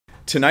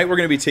Tonight we're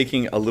going to be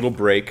taking a little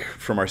break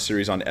from our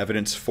series on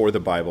evidence for the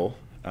Bible.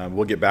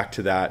 We'll get back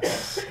to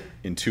that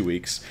in 2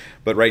 weeks.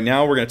 But right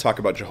now we're going to talk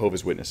about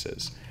Jehovah's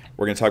Witnesses.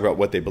 We're going to talk about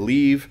what they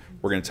believe.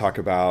 We're going to talk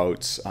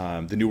about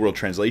the New World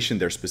Translation,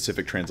 their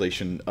specific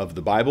translation of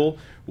the Bible.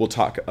 We'll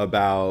talk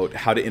about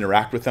how to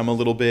interact with them a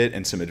little bit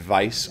and some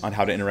advice on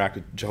how to interact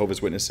with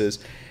Jehovah's Witnesses.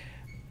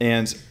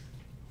 And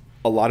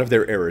a lot of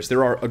their errors.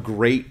 There are a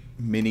great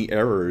many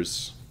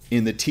errors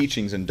in the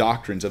teachings and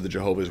doctrines of the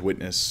Jehovah's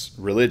Witness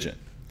religion.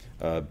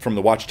 From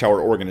the Watchtower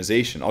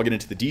organization. I'll get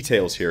into the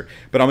details here,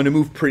 but I'm going to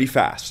move pretty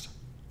fast.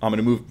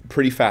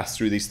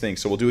 Through these things.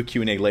 So we'll do a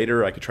Q&A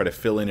later. I could try to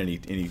fill in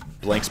any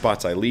blank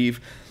spots I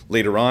leave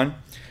later on.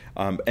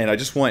 And I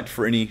just want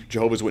for any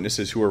Jehovah's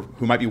Witnesses who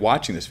might be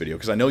watching this video,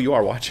 because I know you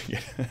are watching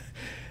it,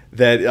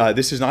 that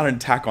this is not an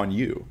attack on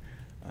you.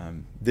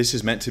 This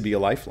is meant to be a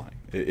lifeline.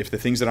 If the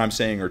things that I'm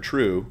saying are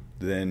true,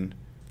 then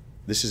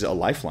this is a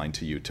lifeline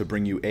to you to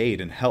bring you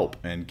aid and help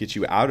and get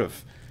you out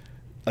of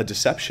a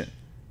deception.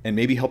 And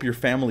maybe help your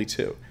family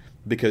too.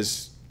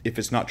 Because if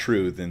it's not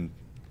true, then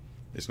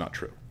it's not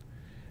true.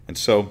 And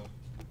so,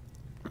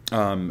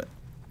 let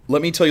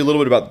me tell you a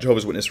little bit about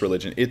Jehovah's Witness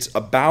religion. It's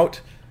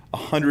about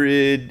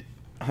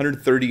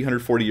 130,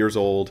 140 years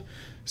old.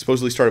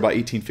 Supposedly started about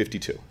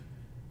 1852.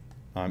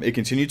 It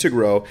continued to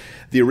grow.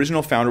 The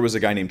original founder was a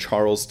guy named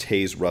Charles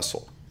Taze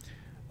Russell.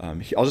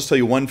 I'll just tell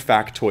you one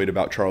factoid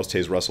about Charles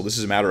Taze Russell. This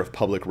is a matter of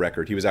public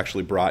record. He was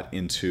actually brought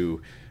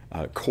into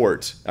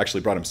court,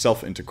 actually brought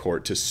himself into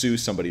court to sue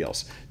somebody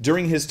else.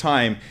 During his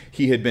time,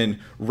 he had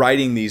been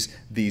writing these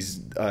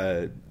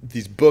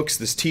books,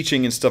 this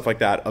teaching and stuff like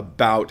that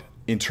about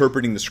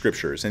interpreting the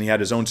scriptures. And he had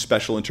his own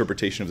special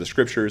interpretation of the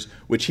scriptures,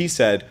 which he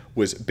said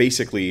was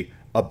basically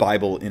a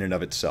Bible in and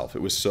of itself.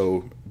 It was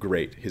so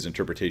great, his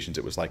interpretations,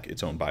 it was like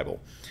its own Bible.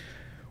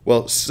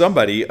 Well,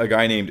 a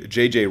guy named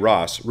J.J.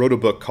 Ross, wrote a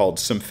book called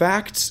Some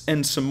Facts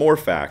and Some More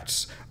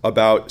Facts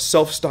about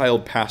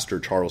self-styled pastor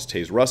Charles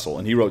Taze Russell.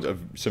 And he wrote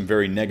some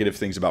very negative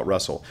things about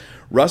Russell.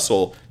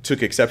 Russell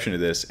took exception to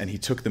this, and he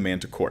took the man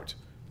to court.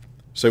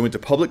 So he went to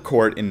public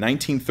court. In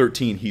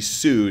 1913, he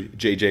sued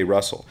J.J.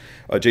 Ross.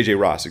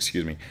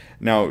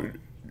 Now,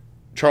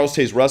 Charles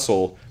Taze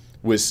Russell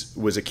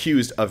was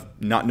accused of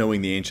not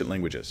knowing the ancient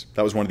languages.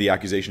 That was one of the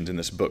accusations in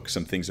this book,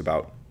 some things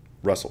about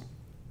Russell.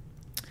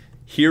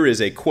 Here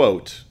is a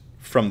quote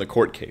from the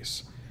court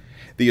case.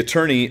 The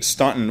attorney,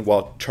 Staunton,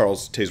 while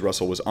Charles Taze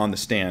Russell was on the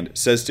stand,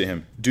 says to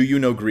him, "Do you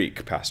know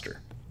Greek,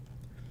 Pastor?"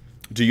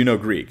 "Do you know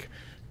Greek?"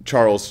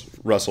 Charles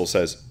Russell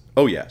says,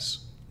 "Oh,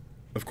 yes."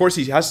 Of course,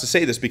 he has to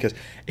say this because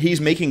he's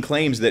making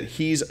claims that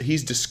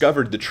he's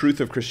discovered the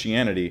truth of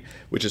Christianity,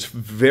 which is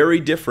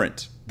very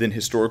different than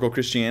historical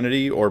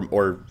Christianity or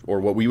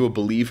what we will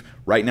believe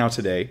right now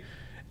today.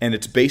 And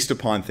it's based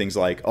upon things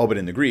like, but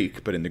in the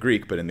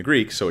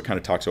Greek, so it kind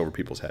of talks over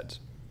people's heads.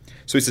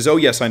 So he says, "Oh,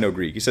 yes, I know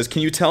Greek." He says,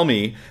 "Can you tell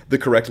me the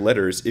correct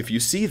letters if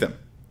you see them?"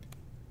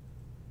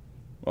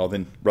 Well,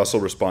 then Russell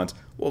responds,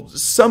 "Well,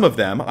 some of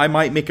them, I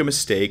might make a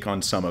mistake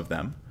on some of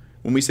them."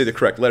 When we say the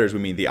correct letters,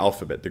 we mean the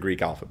alphabet, the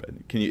Greek alphabet.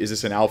 Is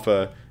this an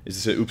alpha?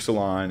 Is this an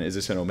upsilon? Is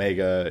this an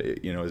omega?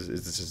 Is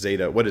this a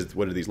zeta? What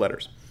are these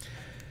letters?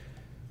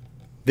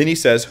 Then he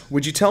says,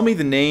 "Would you tell me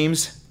the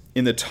names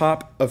in the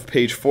top of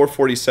page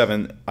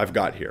 447 I've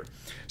got here?"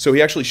 So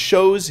he actually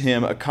shows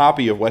him a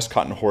copy of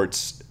Westcott and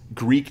Hort's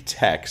Greek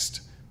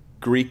texts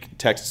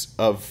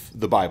of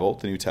the Bible,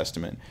 the New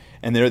Testament.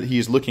 And there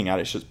he's looking at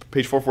it, shows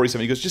page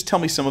 447. He goes, "Just tell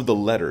me some of the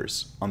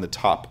letters on the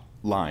top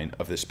line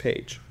of this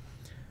page."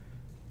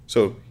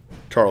 So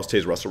Charles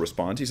Taze Russell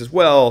responds. He says,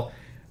 "Well,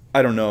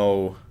 I don't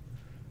know."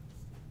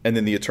 And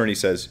then the attorney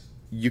says,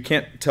 "You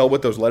can't tell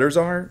what those letters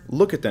are?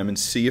 Look at them and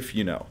see if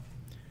you know."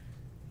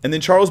 And then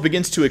Charles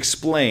begins to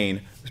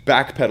explain,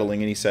 backpedaling,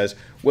 and he says,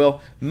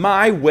 "Well,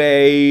 my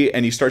way,"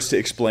 and he starts to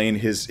explain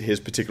his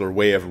particular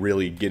way of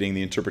really getting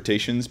the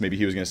interpretations. Maybe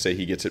he was going to say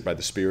he gets it by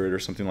the Spirit or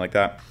something like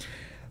that.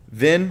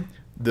 Then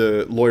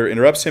the lawyer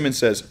interrupts him and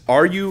says,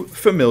 "Are you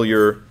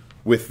familiar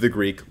with the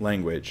Greek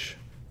language?"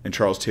 And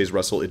Charles Taze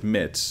Russell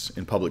admits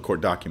in public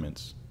court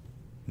documents,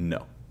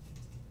 no.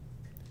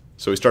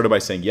 So he started by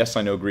saying, "Yes,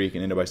 I know Greek,"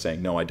 and ended by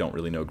saying, "No, I don't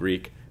really know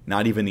Greek,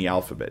 not even the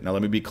alphabet." Now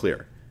let me be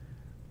clear.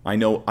 I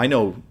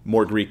know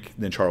more Greek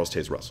than Charles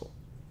Taze Russell.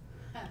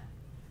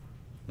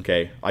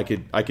 Okay, I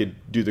could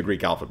do the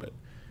Greek alphabet.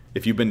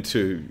 If you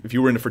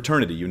were in a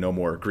fraternity, you know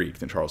more Greek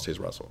than Charles Taze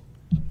Russell.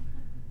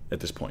 At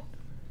this point,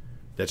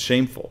 that's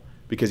shameful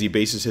because he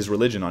bases his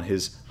religion on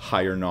his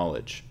higher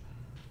knowledge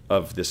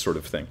of this sort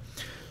of thing.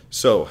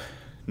 So,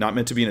 not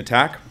meant to be an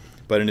attack,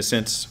 but in a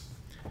sense,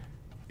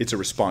 it's a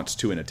response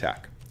to an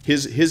attack.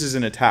 His is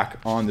an attack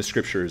on the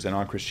scriptures and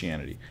on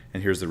Christianity,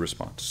 and here's the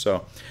response.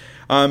 So,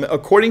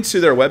 according to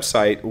their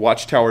website,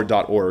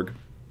 watchtower.org,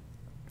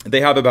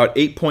 they have about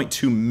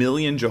 8.2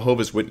 million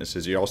Jehovah's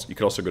Witnesses. You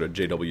could also go to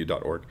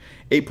jw.org.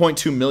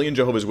 8.2 million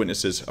Jehovah's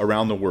Witnesses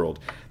around the world.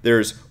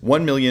 There's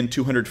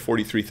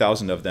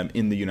 1,243,000 of them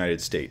in the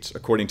United States,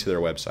 according to their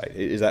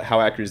website. How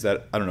accurate is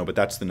that? I don't know, but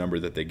that's the number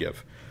that they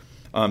give.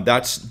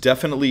 That's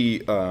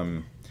definitely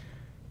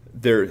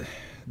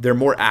they're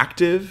more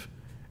active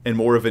and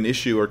more of an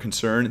issue or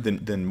concern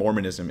than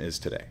Mormonism is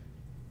today,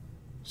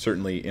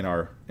 certainly in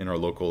our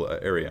local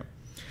area.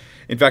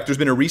 In fact, there's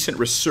been a recent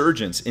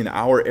resurgence in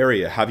our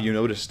area. Have you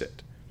noticed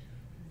it?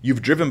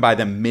 You've driven by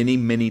them many,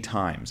 many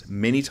times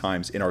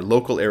in our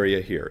local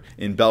area here,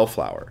 in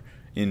Bellflower,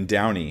 in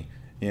Downey,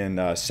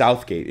 in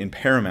Southgate, in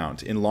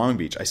Paramount, in Long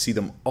Beach. I see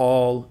them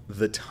all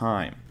the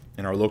time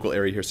in our local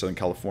area here, Southern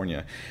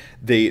California.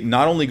 They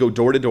not only go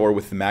door to door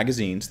with the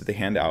magazines that they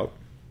hand out,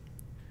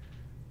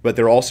 but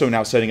they're also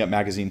now setting up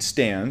magazine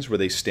stands where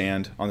they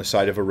stand on the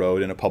side of a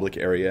road in a public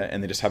area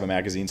and they just have a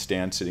magazine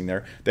stand sitting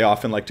there. They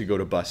often like to go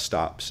to bus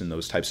stops and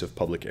those types of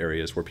public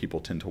areas where people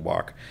tend to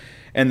walk.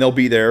 And they'll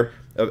be there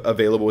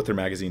available with their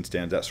magazine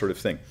stands, that sort of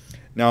thing.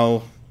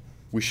 Now,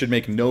 we should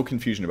make no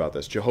confusion about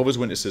this. Jehovah's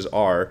Witnesses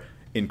are,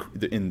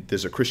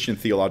 there's a Christian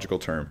theological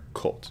term,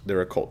 cult.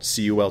 They're a cult,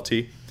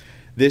 C-U-L-T.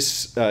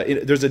 There's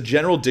a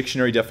general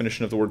dictionary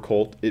definition of the word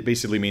cult. It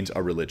basically means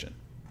a religion.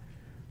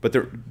 But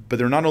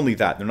they're not only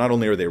that. They're not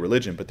only are they a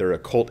religion, but they're a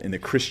cult in the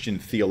Christian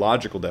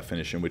theological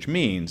definition, which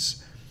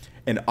means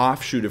an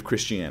offshoot of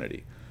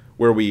Christianity,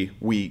 where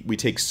we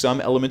take some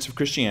elements of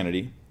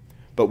Christianity,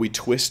 but we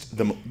twist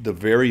the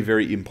very,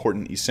 very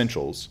important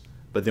essentials,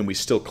 but then we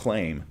still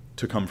claim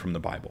to come from the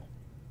Bible.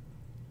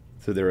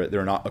 So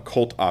they're not a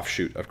cult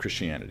offshoot of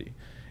Christianity.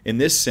 In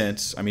this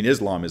sense, I mean,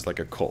 Islam is like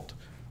a cult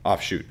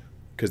offshoot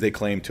because they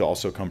claim to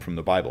also come from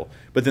the Bible.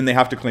 But then they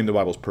have to claim the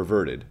Bible's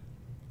perverted,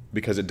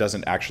 because it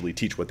doesn't actually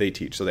teach what they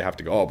teach. So they have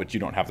to go, oh, but you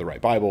don't have the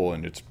right Bible,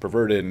 and it's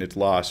perverted, and it's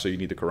lost, so you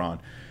need the Quran.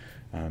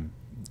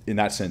 In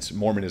that sense,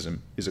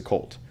 Mormonism is a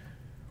cult.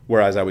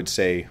 Whereas I would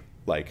say,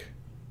 like,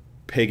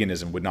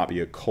 paganism would not be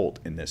a cult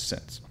in this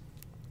sense,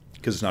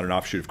 because it's not an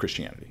offshoot of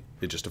Christianity.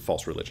 It's just a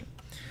false religion.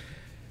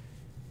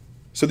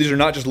 So these are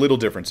not just little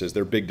differences,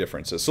 they're big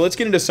differences. So let's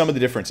get into some of the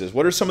differences.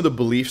 What are some of the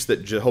beliefs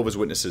that Jehovah's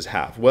Witnesses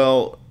have?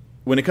 Well,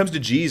 when it comes to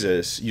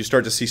Jesus, you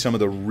start to see some of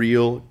the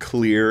real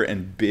clear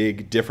and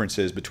big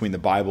differences between the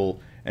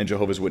Bible and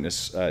Jehovah's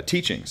Witness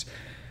teachings.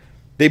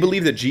 They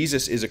believe that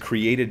Jesus is a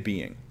created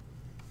being.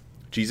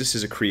 Jesus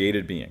is a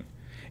created being.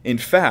 In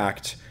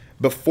fact,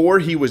 before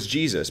he was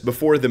Jesus,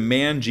 before the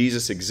man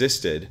Jesus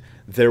existed,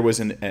 there was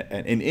an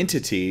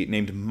entity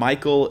named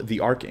Michael the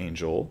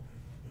Archangel,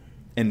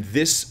 and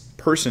this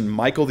person,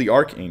 Michael the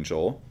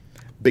Archangel,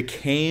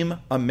 became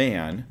a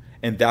man,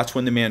 and that's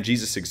when the man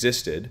Jesus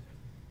existed.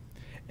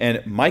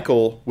 And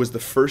Michael was the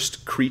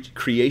first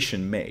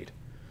creation made.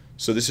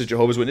 So this is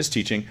Jehovah's Witness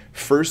teaching.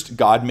 First,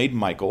 God made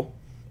Michael,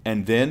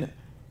 and then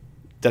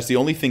that's the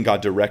only thing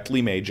God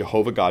directly made,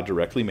 Jehovah God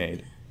directly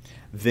made.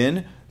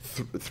 Then,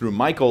 through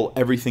Michael,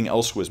 everything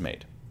else was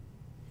made.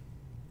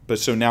 But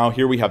so now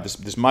here we have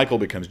this Michael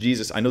becomes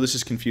Jesus. I know this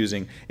is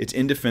confusing. It's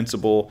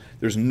indefensible.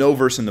 There's no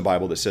verse in the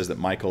Bible that says that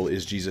Michael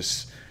is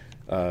Jesus.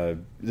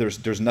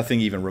 There's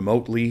nothing even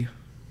remotely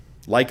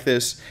like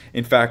this.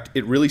 In fact,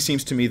 it really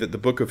seems to me that the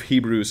book of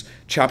Hebrews,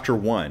 chapter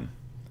 1,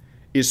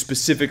 is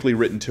specifically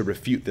written to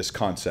refute this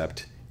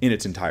concept in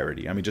its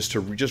entirety. I mean, just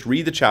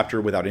read the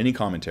chapter without any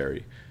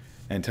commentary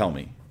and tell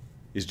me,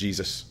 is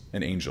Jesus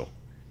an angel?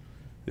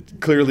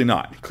 Clearly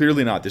not.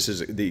 Clearly not. This is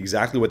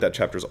exactly what that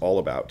chapter is all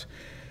about.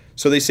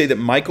 So they say that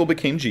Michael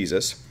became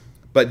Jesus,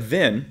 but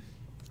then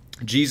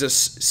Jesus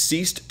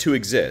ceased to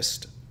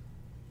exist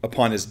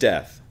upon his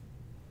death.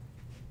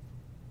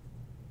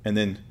 And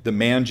then the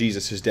man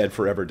Jesus is dead,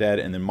 forever dead,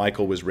 and then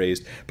Michael was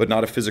raised, but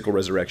not a physical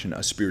resurrection,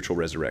 a spiritual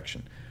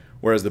resurrection.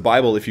 Whereas the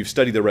Bible, if you've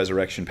studied the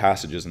resurrection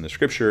passages in the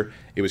Scripture,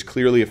 it was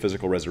clearly a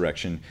physical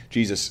resurrection.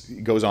 Jesus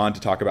goes on to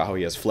talk about how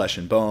he has flesh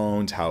and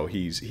bones, how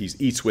he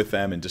eats with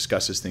them and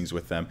discusses things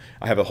with them.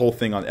 I have a whole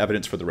thing on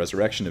evidence for the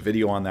resurrection, a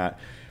video on that,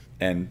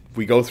 and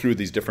we go through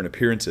these different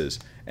appearances,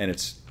 and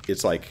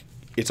it's like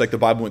the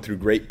Bible went through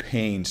great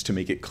pains to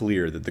make it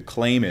clear that the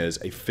claim is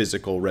a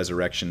physical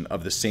resurrection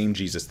of the same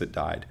Jesus that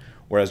died.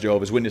 Whereas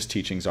Jehovah's Witness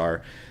teachings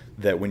are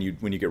that when you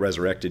get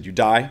resurrected, you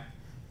die,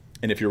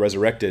 and if you're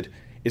resurrected,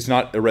 it's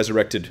not a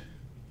resurrected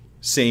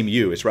same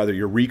you. It's rather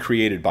you're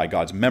recreated by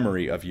God's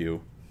memory of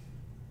you,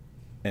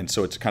 and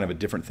so it's kind of a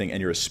different thing. And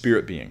you're a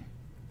spirit being.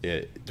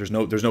 There's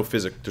no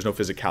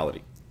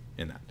physicality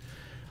in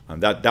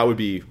that. That would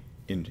be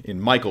in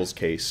Michael's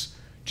case,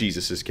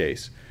 Jesus's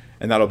case,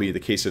 and that'll be the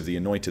case of the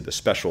anointed, the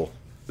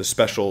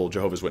special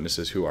Jehovah's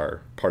Witnesses who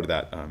are part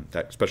of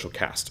that special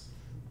caste.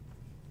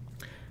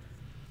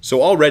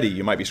 So already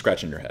you might be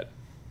scratching your head,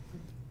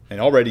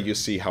 and already you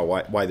see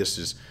why this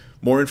is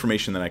more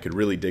information than I could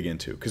really dig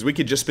into, because we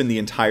could just spend the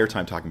entire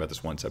time talking about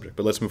this one subject.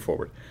 But let's move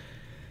forward.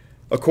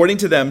 According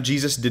to them,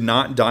 Jesus did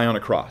not die on a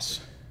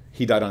cross;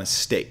 he died on a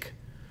stake.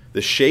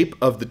 The shape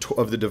of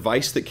the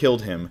device that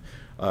killed him,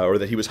 or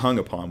that he was hung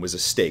upon, was a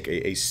stake,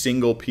 a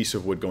single piece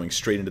of wood going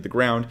straight into the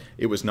ground.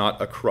 It was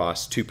not a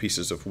cross, two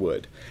pieces of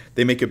wood.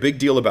 They make a big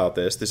deal about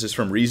this. This is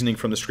from Reasoning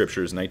from the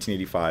Scriptures,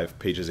 1985,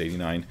 pages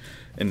 89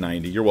 and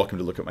 90. You're welcome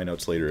to look at my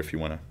notes later if you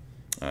want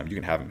to. You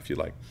can have them if you'd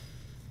like.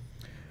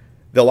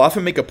 They'll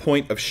often make a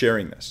point of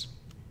sharing this.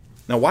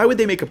 Now, why would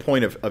they make a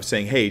point of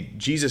saying, hey,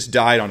 Jesus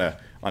died on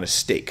a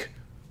stake,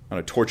 on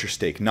a torture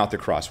stake, not the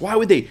cross? Why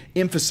would they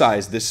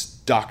emphasize this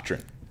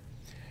doctrine?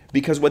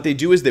 Because what they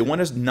do is they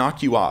want to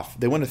knock you off.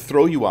 They want to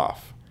throw you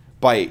off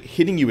by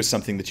hitting you with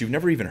something that you've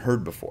never even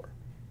heard before.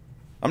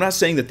 I'm not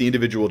saying that the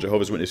individual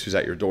Jehovah's Witness who's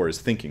at your door is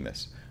thinking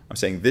this. I'm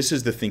saying this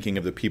is the thinking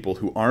of the people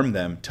who arm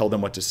them, tell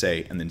them what to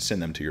say, and then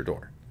send them to your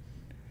door.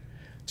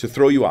 To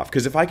throw you off.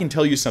 Because if I can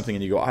tell you something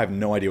and you go, I have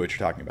no idea what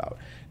you're talking about,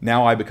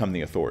 now I become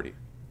the authority.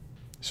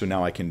 So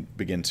now I can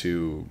begin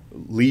to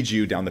lead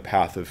you down the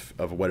path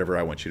of whatever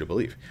I want you to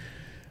believe.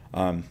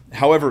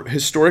 However,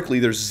 historically,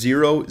 there's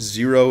zero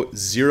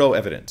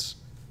evidence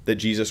that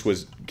Jesus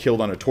was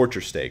killed on a torture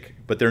stake.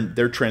 But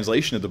their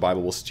translation of the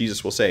Bible,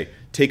 Jesus will say,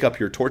 take up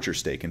your torture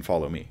stake and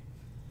follow me,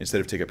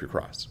 instead of take up your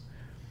cross.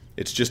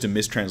 It's just a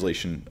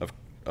mistranslation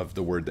of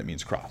the word that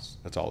means cross.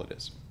 That's all it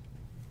is.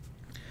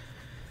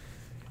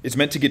 It's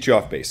meant to get you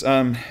off base.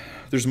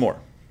 There's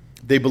more.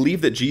 They believe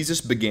that Jesus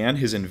began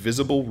his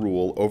invisible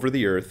rule over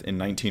the earth in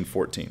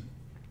 1914.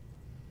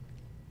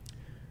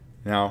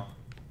 Now,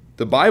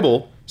 the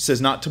Bible says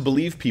not to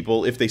believe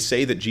people if they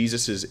say that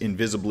Jesus is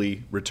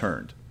invisibly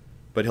returned,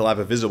 but he'll have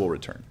a visible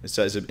return. It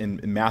says in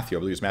Matthew, I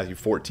believe it's Matthew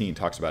 14,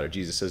 talks about it.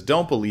 Jesus says,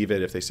 don't believe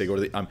it if they say,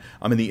 I'm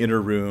in the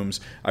inner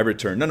rooms, I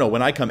return. No,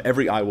 when I come,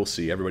 every eye will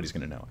see, everybody's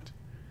going to know it.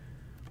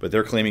 But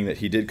they're claiming that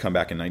he did come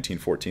back in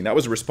 1914. That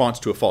was a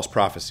response to a false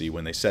prophecy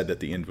when they said that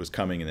the end was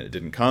coming and that it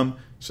didn't come.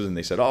 So then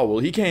they said, oh, well,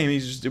 he came,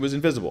 it was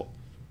invisible.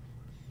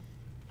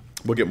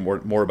 We'll get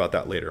more about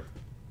that later.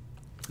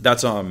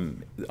 That's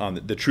on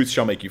The Truth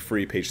Shall Make You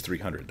Free, page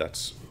 300.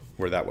 That's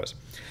where that was.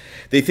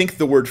 They think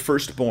the word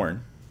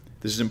firstborn,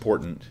 this is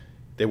important,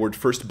 the word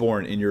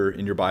firstborn in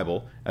your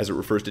Bible, as it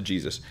refers to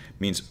Jesus,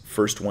 means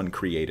first one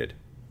created.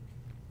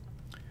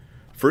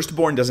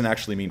 Firstborn doesn't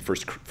actually mean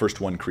first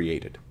one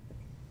created.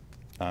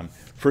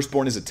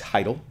 Firstborn is a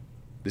title.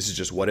 This is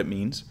just what it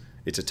means.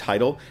 It's a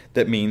title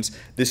that means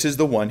this is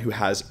the one who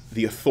has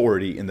the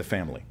authority in the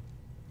family.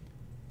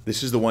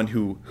 This is the one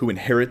who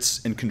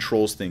inherits and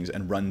controls things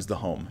and runs the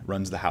home,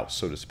 runs the house,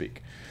 so to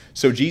speak.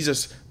 So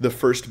Jesus, the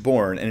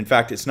firstborn, and in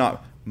fact, it's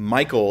not,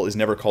 Michael is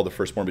never called the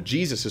firstborn, but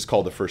Jesus is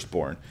called the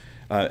firstborn.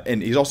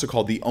 And he's also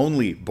called the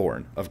only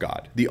born of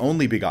God, the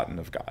only begotten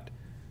of God.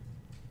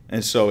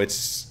 And so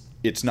it's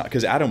not,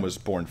 because Adam was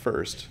born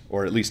first,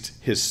 or at least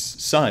his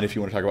son, if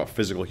you want to talk about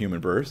physical human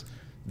birth,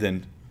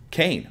 then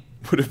Cain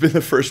would have been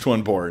the first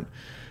one born.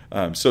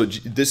 So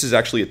this is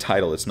actually a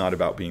title. It's not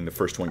about being the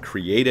first one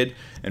created,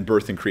 and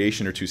birth and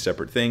creation are two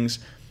separate things,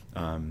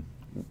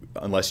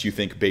 unless you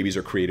think babies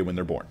are created when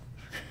they're born,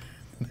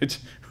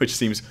 which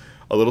seems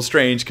a little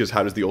strange, because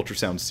how does the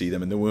ultrasound see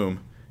them in the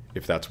womb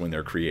if that's when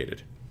they're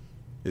created,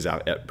 is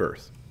out at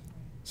birth?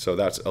 So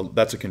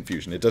that's a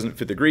confusion. It doesn't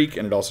fit the Greek,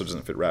 and it also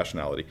doesn't fit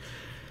rationality.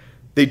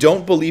 They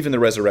don't believe in the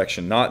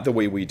resurrection, not the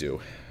way we do.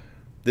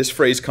 This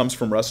phrase comes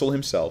from Russell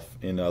himself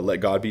in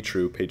Let God Be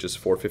True, pages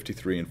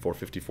 453 and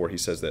 454. He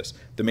says this: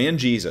 the man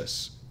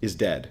Jesus is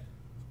dead,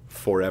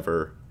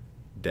 forever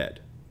dead.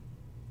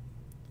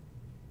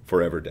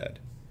 Forever dead.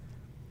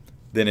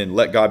 Then in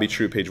Let God Be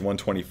True, page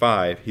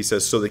 125, he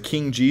says, so the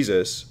King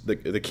Jesus,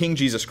 the King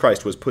Jesus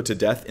Christ was put to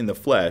death in the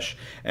flesh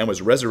and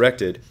was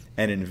resurrected,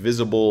 an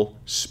invisible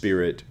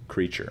spirit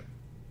creature.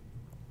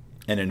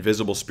 An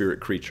invisible spirit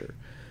creature.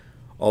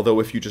 Although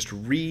if you just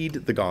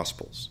read the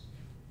Gospels,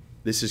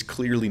 this is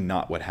clearly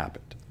not what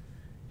happened.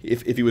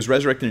 If he was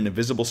resurrected an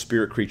invisible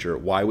spirit creature,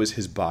 why was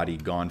his body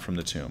gone from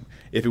the tomb?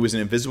 If it was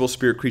an invisible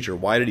spirit creature,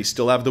 why did he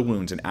still have the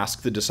wounds and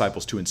ask the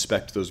disciples to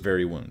inspect those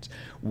very wounds?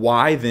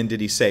 Why then did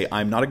he say,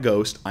 I'm not a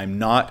ghost, I'm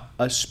not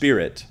a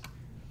spirit,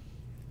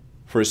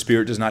 for a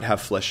spirit does not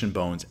have flesh and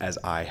bones as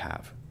I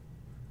have?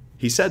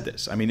 He said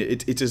this. I mean,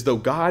 it's as though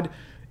God,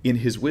 in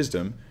his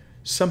wisdom,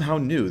 somehow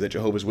knew that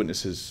Jehovah's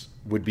Witnesses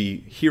would be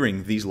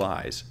hearing these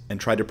lies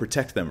and try to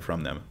protect them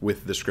from them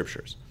with the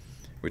scriptures,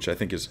 which I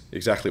think is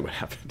exactly what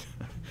happened.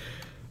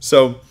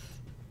 So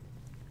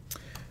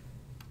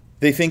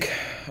they think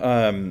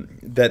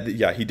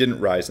that he didn't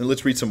rise. And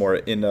let's read some more.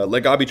 In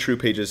Let God Be True,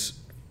 pages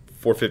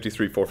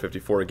 453,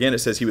 454, again, it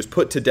says, he was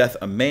put to death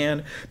a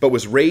man, but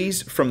was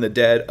raised from the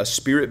dead a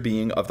spirit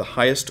being of the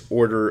highest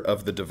order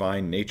of the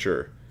divine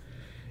nature.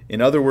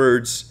 In other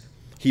words,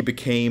 he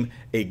became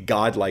a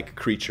godlike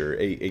creature,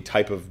 a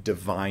type of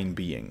divine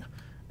being.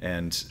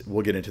 And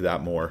we'll get into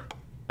that more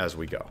as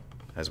we go.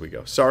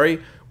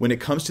 Sorry, when it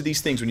comes to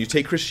these things, when you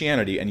take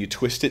Christianity and you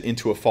twist it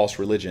into a false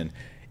religion,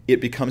 it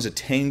becomes a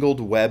tangled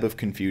web of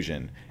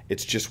confusion.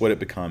 It's just what it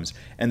becomes.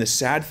 And the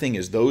sad thing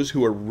is, those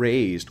who are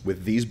raised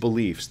with these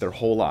beliefs their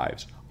whole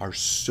lives are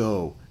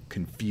so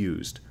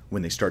confused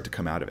when they start to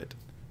come out of it.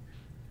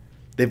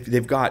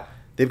 They've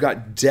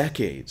got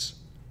decades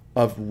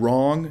of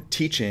wrong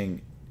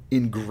teaching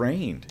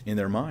ingrained in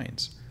their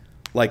minds.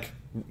 Like,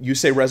 you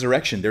say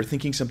resurrection, they're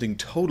thinking something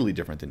totally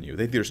different than you.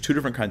 There's two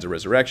different kinds of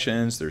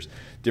resurrections. There's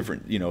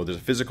different, there's a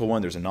physical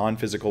one, there's a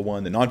non-physical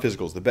one. The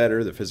non-physical is the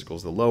better, the physical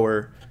is the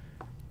lower.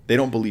 They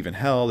don't believe in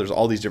hell. There's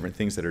all these different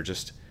things that are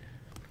just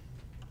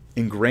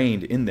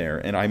ingrained in there.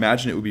 And I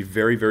imagine it would be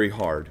very, very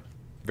hard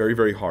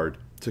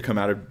to come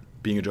out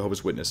of being a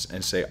Jehovah's Witness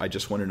and say, I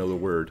just want to know the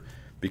word,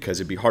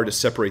 because it'd be hard to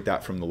separate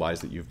that from the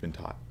lies that you've been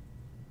taught.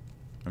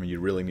 I mean, you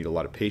really need a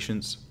lot of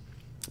patience.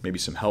 maybe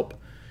some help,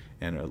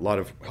 and a lot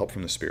of help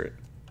from the Spirit.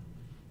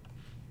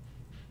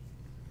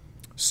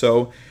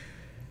 So,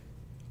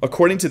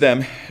 according to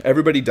them,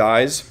 everybody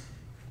dies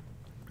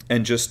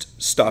and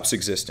just stops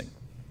existing.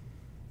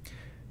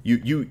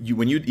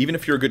 Even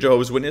if you're a good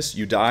Jehovah's Witness,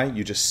 you die,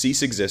 you just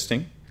cease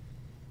existing.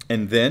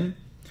 And then,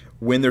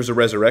 when there's a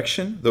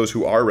resurrection, those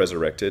who are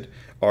resurrected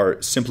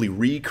are simply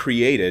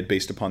recreated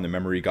based upon the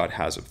memory God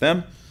has of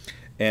them.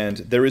 And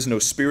there is no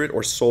spirit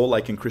or soul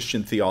like in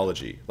Christian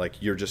theology.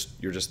 Like you're just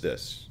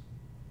this.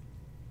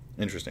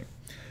 Interesting.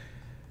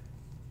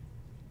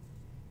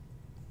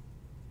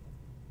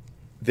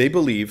 They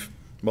believe,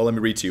 well, let me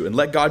read to you. And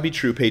let God be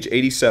true, page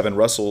 87,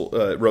 Russell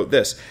wrote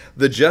this.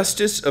 The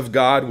justice of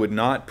God would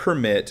not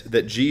permit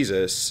that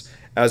Jesus,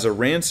 as a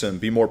ransom,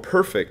 be more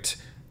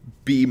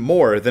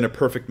than a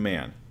perfect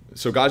man.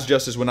 So God's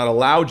justice would not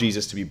allow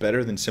Jesus to be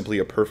better than simply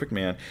a perfect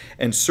man,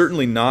 and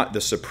certainly not the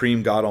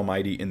supreme God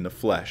Almighty in the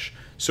flesh.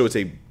 So it's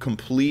a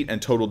complete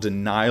and total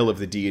denial of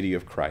the deity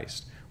of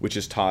Christ, which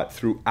is taught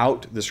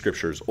throughout the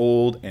Scriptures,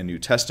 Old and New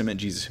Testament.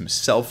 Jesus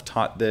himself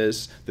taught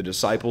this. The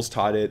disciples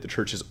taught it. The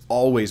church has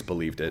always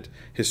believed it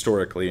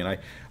historically, and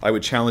I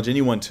would challenge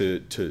anyone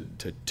to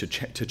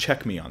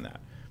check me on that.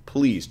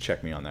 Please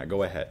check me on that.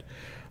 Go ahead.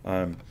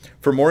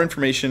 For more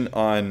information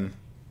on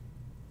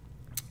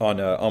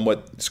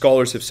what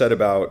scholars have said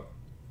about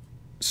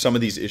some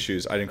of these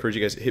issues, I'd encourage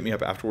you guys to hit me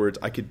up afterwards.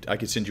 I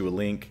could send you a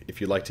link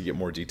if you'd like to get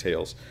more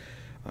details.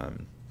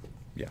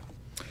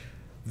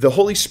 The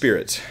Holy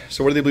Spirit.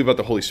 So what do they believe about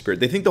the Holy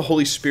Spirit? They think the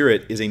Holy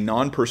Spirit is a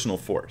non-personal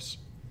force.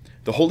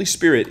 The Holy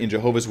Spirit in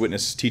Jehovah's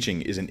Witness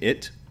teaching is an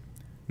it,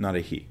 not a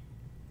he.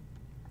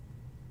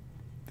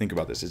 Think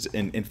about this.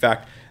 In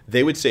fact,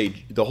 they would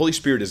say the Holy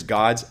Spirit is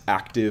God's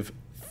active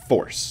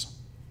force.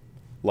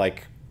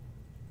 Like,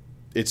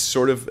 it's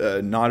sort of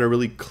not a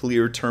really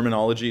clear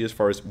terminology as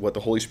far as what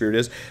the Holy Spirit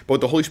is. But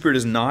what the Holy Spirit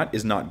is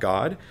not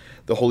God.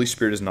 The Holy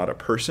Spirit is not a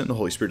person. The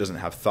Holy Spirit doesn't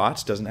have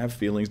thoughts, doesn't have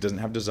feelings, doesn't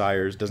have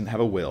desires, doesn't have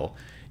a will.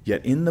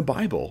 Yet in the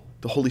Bible,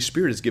 the Holy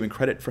Spirit is given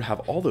credit for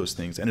have all those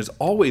things and is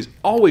always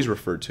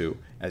referred to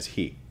as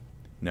he,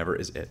 never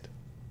as it.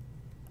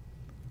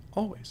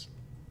 Always.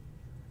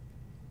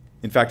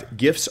 In fact,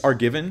 gifts are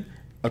given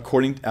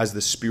according as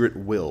the Spirit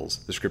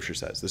wills, the Scripture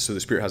says. So the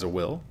Spirit has a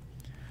will.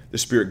 The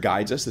Spirit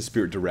guides us. The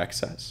Spirit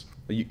directs us.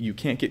 You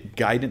can't get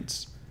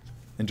guidance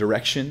and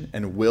direction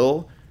and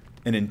will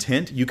and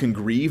intent. You can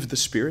grieve the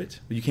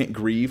Spirit. You can't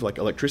grieve like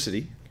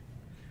electricity.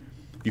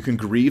 You can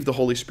grieve the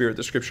Holy Spirit,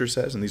 the Scripture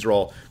says, and these are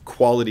all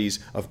qualities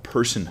of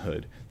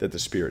personhood that the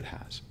Spirit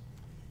has.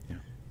 Yeah.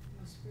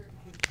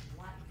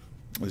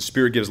 The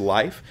Spirit gives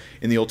life.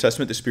 In the Old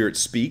Testament, the Spirit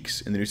speaks.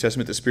 In the New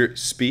Testament, the Spirit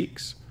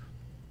speaks.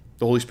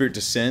 The Holy Spirit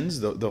descends.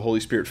 The Holy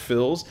Spirit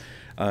fills.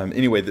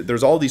 Anyway,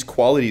 there's all these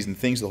qualities and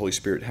things the Holy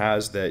Spirit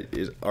has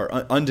that are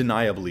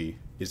undeniably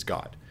is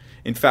God.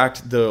 In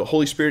fact, the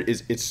Holy Spirit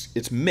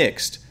it's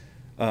mixed.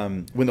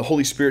 When the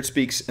Holy Spirit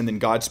speaks and then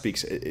God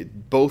speaks,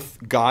 both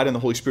God and the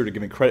Holy Spirit are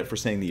given credit for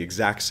saying the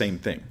exact same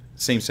thing,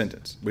 same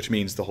sentence, which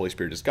means the Holy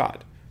Spirit is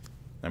God.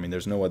 I mean,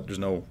 there's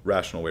no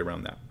rational way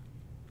around that.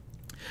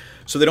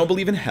 So they don't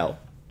believe in hell.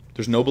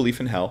 There's no belief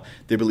in hell.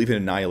 They believe in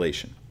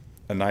annihilation.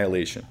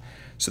 Annihilation.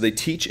 So they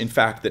teach, in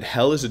fact, that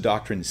hell is a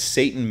doctrine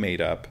Satan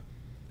made up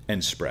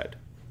and spread.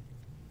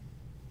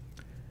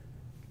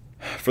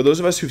 For those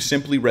of us who've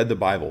simply read the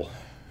Bible,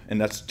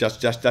 and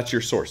that's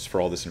your source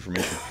for all this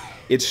information,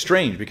 it's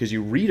strange because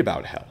you read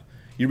about hell.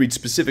 You read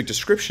specific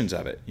descriptions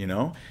of it,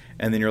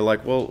 and then you're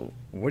like, well,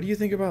 what do you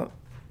think about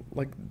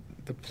like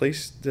the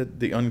place that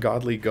the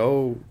ungodly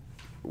go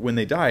when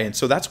they die? And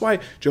so that's why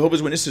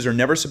Jehovah's Witnesses are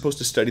never supposed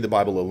to study the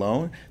Bible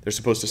alone. They're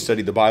supposed to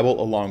study the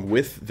Bible along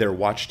with their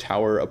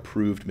Watchtower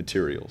approved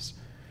materials,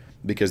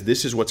 because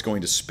this is what's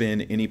going to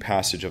spin any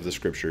passage of the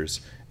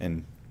Scriptures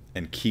and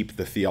keep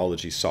the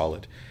theology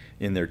solid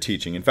in their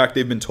teaching. In fact,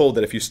 they've been told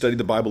that if you study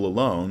the Bible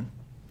alone,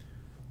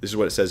 this is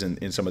what it says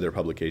in some of their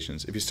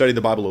publications, if you study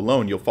the Bible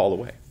alone, you'll fall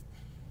away.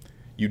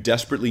 You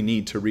desperately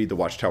need to read the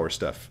Watchtower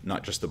stuff,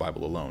 not just the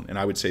Bible alone. And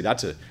I would say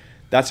that's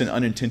an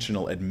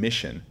unintentional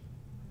admission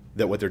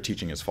that what they're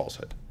teaching is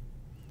falsehood.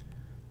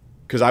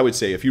 Because I would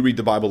say if you read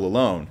the Bible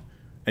alone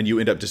and you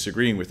end up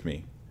disagreeing with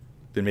me,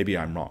 then maybe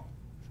I'm wrong.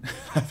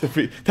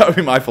 That would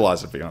be my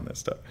philosophy on this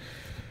stuff.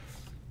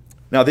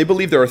 Now, they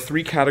believe there are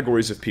three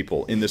categories of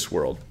people in this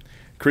world.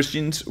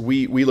 Christians,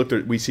 we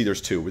see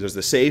there's two. There's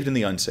the saved and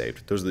the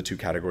unsaved. Those are the two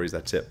categories,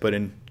 that's it. But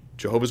in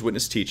Jehovah's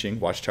Witness teaching,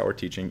 Watchtower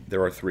teaching,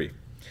 there are three.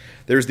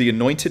 There's the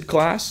anointed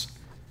class,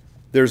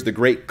 there's the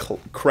great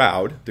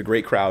crowd,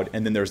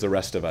 and then there's the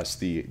rest of us,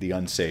 the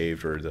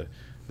unsaved or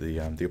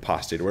the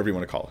apostate, or whatever you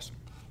want to call us.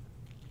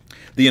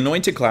 The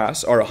anointed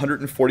class are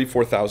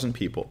 144,000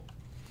 people.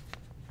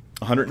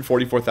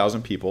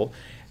 144,000 people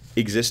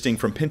existing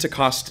from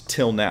Pentecost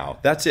till now.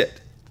 That's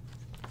it.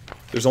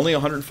 There's only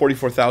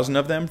 144,000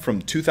 of them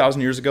from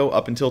 2,000 years ago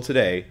up until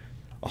today.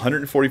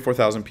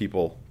 144,000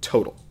 people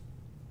total.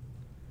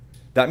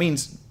 That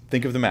means,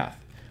 think of the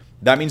math.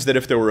 That means that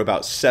if there were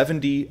about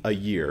 70 a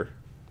year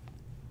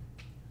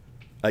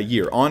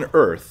on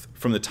earth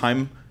from the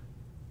time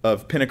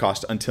of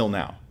Pentecost until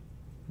now.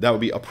 That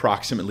would be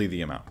approximately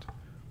the amount.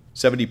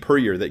 70 per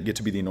year that get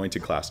to be the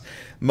anointed class.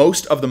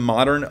 Most of the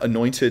modern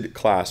anointed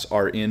class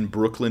are in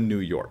Brooklyn, New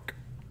York.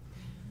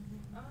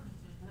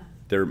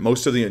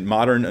 Most of the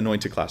modern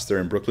anointed class, they're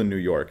in Brooklyn, New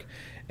York.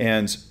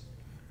 And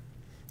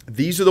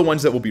these are the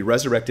ones that will be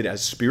resurrected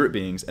as spirit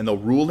beings, and they'll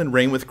rule and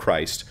reign with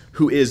Christ,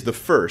 who is the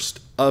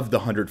first of the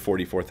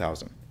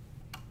 144,000,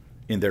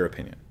 in their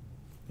opinion.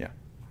 Yeah.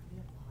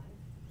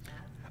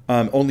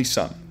 Only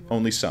some.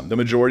 The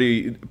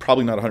majority,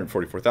 probably not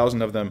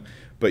 144,000 of them,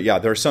 but yeah,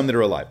 there are some that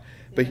are alive.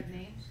 But have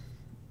names?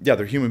 Yeah,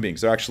 they're human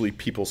beings. They're actually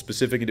people,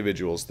 specific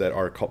individuals that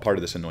are part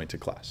of this anointed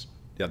class.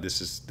 Yeah,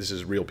 this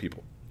is real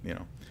people,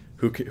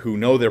 who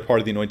know they're part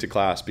of the anointed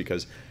class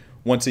because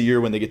once a year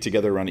when they get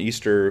together around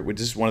Easter,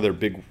 which is one of their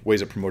big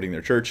ways of promoting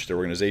their church, their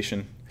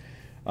organization,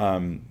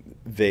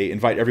 they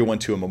invite everyone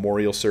to a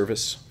memorial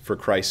service for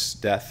Christ's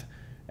death,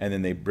 and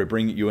then they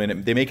bring you in.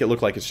 And they make it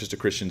look like it's just a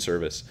Christian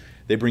service.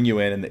 They bring you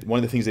in, and one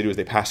of the things they do is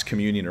they pass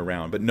communion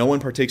around. But no one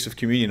partakes of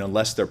communion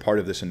unless they're part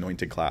of this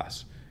anointed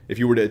class. If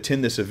you were to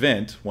attend this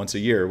event once a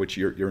year, which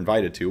you're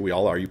invited to, we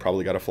all are, you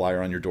probably got a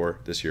flyer on your door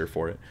this year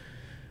for it,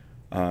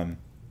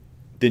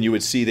 then you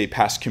would see they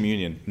pass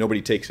communion.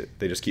 Nobody takes it.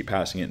 They just keep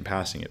passing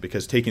it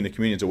because taking the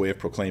communion is a way of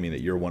proclaiming that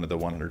you're one of the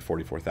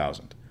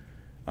 144,000.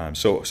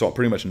 So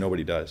pretty much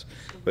nobody does.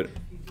 But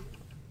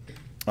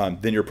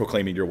then you're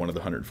proclaiming you're one of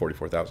the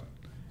 144,000.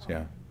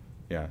 So,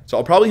 yeah. So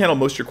I'll probably handle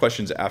most of your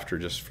questions after,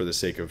 just for the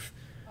sake of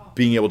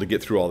being able to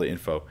get through all the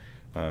info,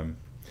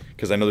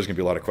 because I know there's going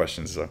to be a lot of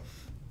questions. So.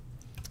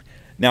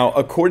 Now,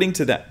 according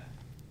to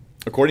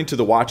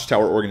the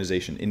Watchtower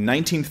organization, in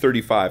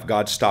 1935,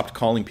 God stopped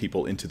calling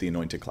people into the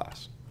anointed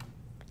class.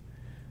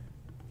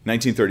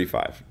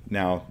 1935.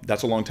 Now,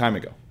 that's a long time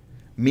ago.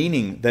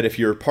 Meaning that if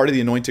you're part of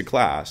the anointed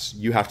class,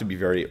 you have to be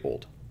very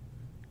old.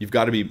 You've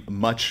got to be a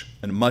much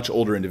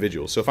older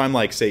individual. So if I'm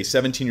like, say,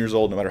 17 years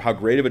old, no matter how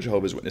great of a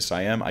Jehovah's Witness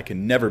I am, I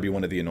can never be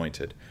one of the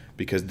anointed,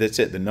 because that's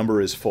it. The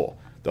number is full.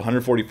 The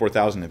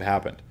 144,000 have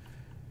happened.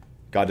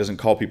 God doesn't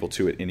call people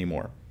to it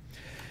anymore.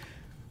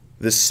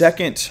 The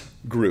second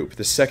group,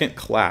 the second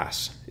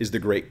class, is the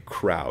great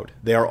crowd.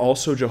 They are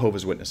also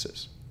Jehovah's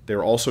Witnesses.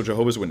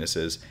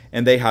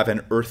 And they have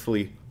an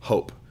earthly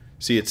hope.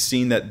 See, it's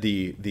seen that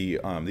the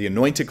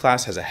anointed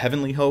class has a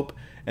heavenly hope,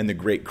 and the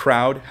great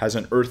crowd has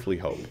an earthly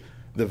hope.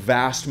 The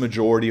vast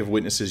majority of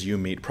witnesses you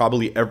meet,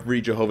 probably every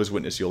Jehovah's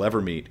Witness you'll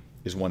ever meet,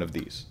 is one of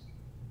these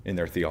in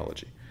their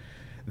theology.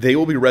 They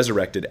will be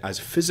resurrected as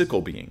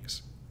physical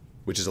beings,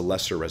 which is a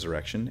lesser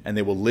resurrection, and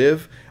they will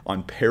live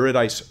on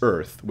paradise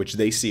earth, which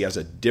they see as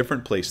a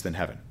different place than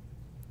heaven.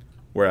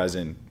 Whereas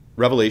in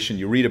Revelation,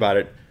 you read about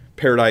it,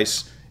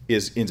 paradise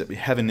ends up,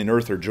 heaven and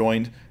earth are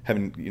joined.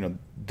 Heaven,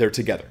 they're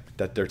together.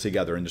 That they're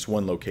together in just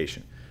one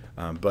location.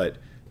 But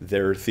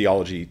their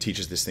theology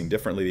teaches this thing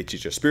differently. They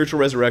teach a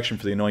spiritual resurrection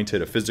for the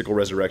anointed, a physical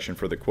resurrection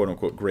for the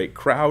quote-unquote great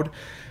crowd.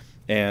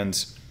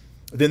 And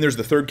then there's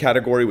the third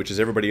category, which is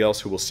everybody else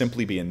who will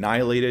simply be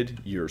annihilated.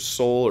 Your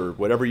soul or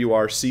whatever you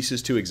are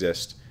ceases to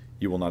exist.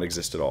 You will not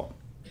exist at all.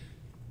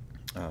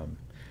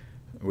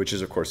 Which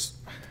is, of course,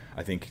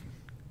 I think...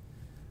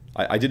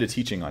 I did a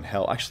teaching on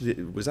hell.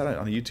 Actually, was that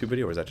on a YouTube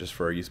video, or was that just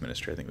for our youth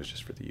ministry? I think it was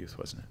just for the youth,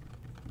 wasn't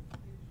it?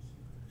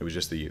 It was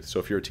just the youth.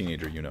 So if you're a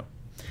teenager, you know.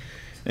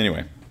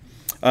 Anyway,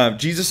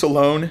 Jesus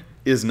alone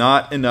is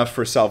not enough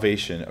for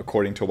salvation,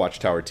 according to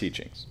Watchtower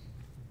teachings.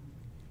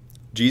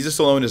 Jesus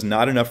alone is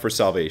not enough for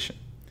salvation.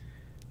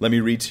 Let me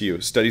read to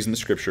you Studies in the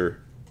Scripture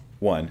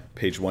 1,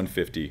 page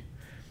 150.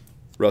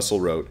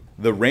 Russell wrote,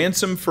 "The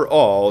ransom for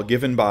all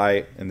given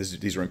by," and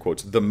these are in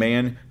quotes, "the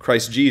man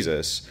Christ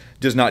Jesus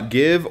does not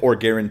give or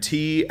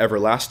guarantee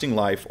everlasting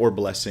life or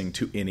blessing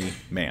to any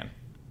man."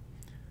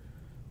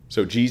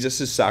 So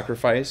Jesus'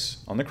 sacrifice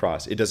on the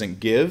cross, it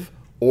doesn't give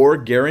or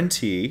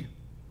guarantee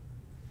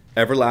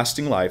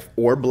everlasting life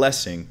or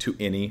blessing to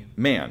any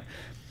man.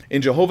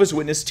 In Jehovah's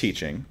Witness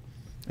teaching,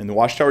 in the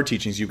Watchtower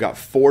teachings, you've got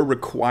 4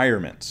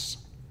 requirements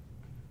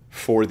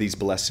for these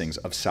blessings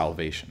of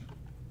salvation.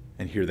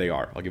 And here they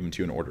are. I'll give them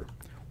to you in order.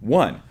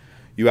 1,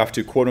 you have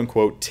to, quote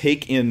unquote,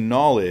 take in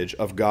knowledge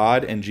of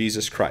God and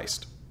Jesus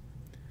Christ.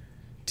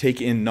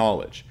 Take in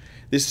knowledge.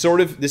 This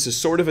is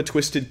sort of a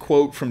twisted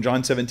quote from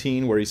John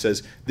 17, where he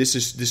says, "This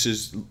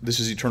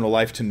is eternal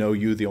life, to know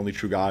you, the only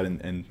true God,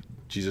 and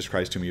Jesus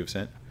Christ, whom you have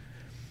sent."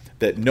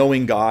 That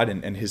knowing God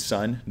and His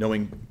Son,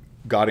 knowing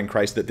God in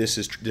Christ, that this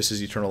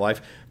is eternal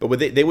life. But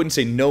they wouldn't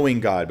say knowing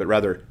God, but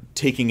rather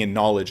taking in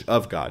knowledge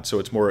of God. So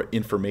it's more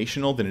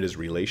informational than it is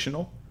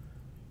relational.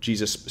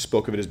 Jesus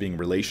spoke of it as being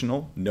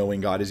relational.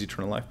 Knowing God is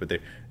eternal life,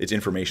 but it's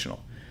informational.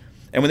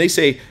 And when they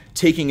say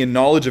taking in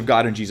knowledge of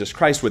God and Jesus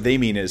Christ, what they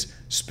mean is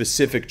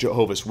specific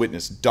Jehovah's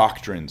Witness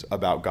doctrines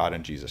about God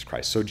and Jesus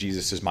Christ. So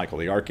Jesus is Michael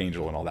the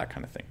Archangel and all that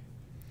kind of thing.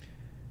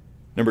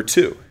 Number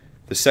 2,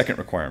 the second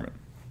requirement,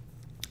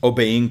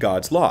 obeying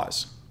God's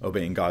laws.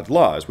 Obeying God's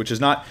laws, which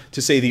is not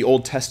to say the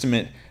Old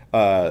Testament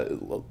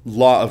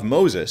law of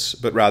Moses,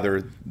 but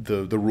rather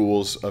the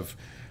rules of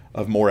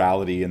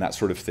morality and that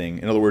sort of thing.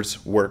 In other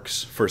words,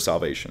 works for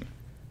salvation.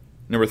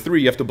 Number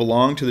 3, you have to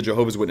belong to the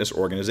Jehovah's Witness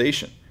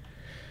organization.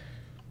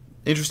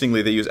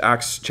 Interestingly, they use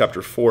Acts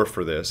chapter 4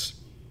 for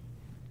this,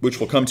 which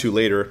we'll come to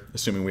later,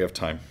 assuming we have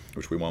time,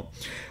 which we won't.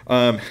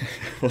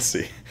 We'll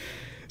see.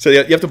 So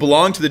you have to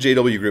belong to the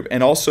JW group.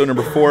 And also,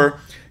 number 4,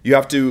 you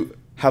have to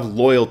have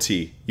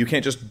loyalty. You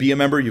can't just be a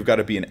member, you've got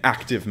to be an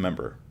active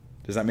member.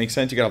 Does that make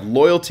sense? You got to have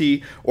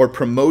loyalty or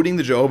promoting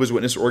the Jehovah's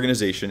Witness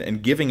organization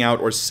and giving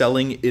out or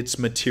selling its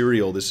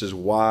material. This is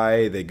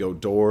why they go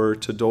door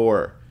to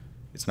door.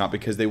 It's not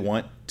because they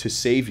want to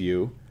save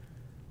you.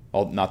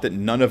 Not that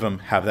none of them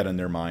have that in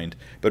their mind,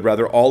 but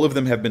rather all of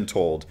them have been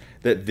told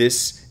that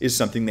this is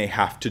something they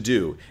have to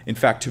do. In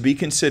fact, to be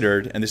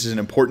considered, and this is an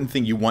important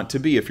thing you want to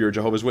be if you're a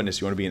Jehovah's Witness,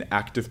 you want to be an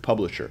active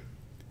publisher.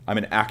 I'm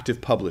an active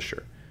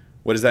publisher.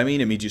 What does that mean?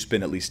 It means you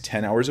spend at least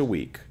 10 hours a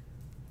week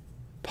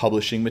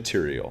publishing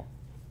material,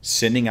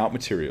 sending out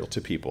material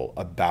to people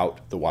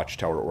about the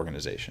Watchtower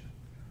organization.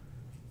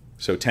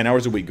 So 10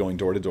 hours a week going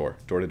door to door,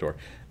 door to door.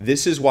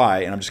 This is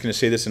why, and I'm just going to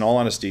say this in all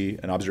honesty,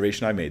 an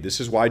observation I made,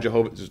 this is why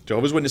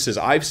Jehovah's Witnesses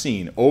I've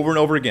seen over and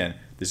over again,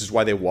 this is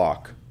why they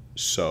walk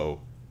so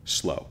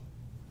slow.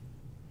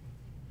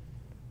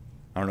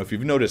 I don't know if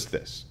you've noticed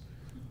this.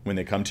 When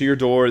they come to your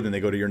door, then they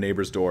go to your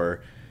neighbor's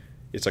door,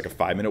 it's like a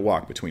 5-minute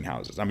walk between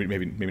houses. I mean,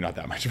 maybe not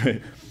that much,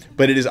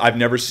 but it is. I've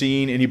never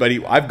seen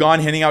anybody. I've gone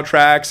handing out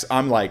tracts.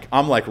 I'm like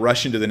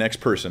rushing to the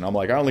next person. I'm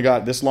like, I only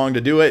got this long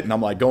to do it, and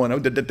I'm like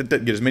going,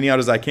 get as many out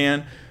as I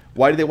can.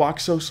 Why do they walk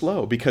so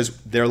slow?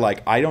 Because they're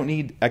like, I don't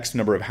need X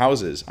number of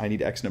houses. I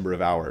need X number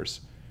of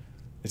hours.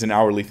 It's an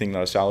hourly thing,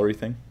 not a salary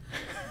thing.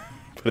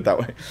 Put it that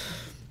way.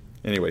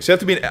 Anyway, so you have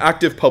to be an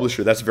active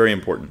publisher. That's very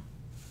important.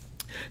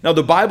 Now,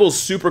 the Bible's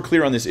super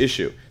clear on this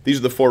issue. These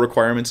are the 4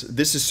 requirements.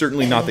 This is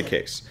certainly not the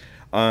case.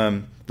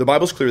 The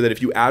Bible's clear that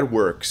if you add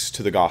works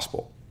to the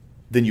gospel,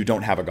 then you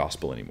don't have a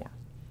gospel anymore.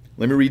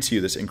 Let me read to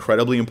you this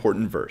incredibly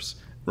important verse,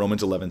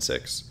 Romans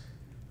 11:6.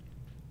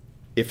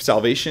 If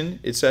salvation,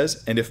 it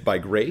says, and if by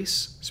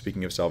grace,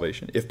 speaking of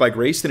salvation, if by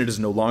grace, then it is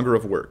no longer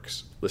of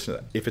works. Listen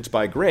to that. If it's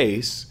by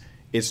grace,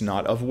 it's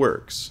not of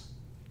works.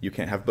 You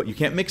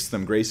can't mix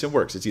them, grace and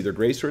works. It's either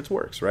grace or it's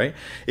works, right?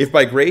 If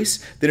by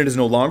grace, then it is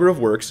no longer of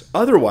works.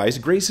 Otherwise,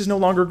 grace is no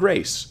longer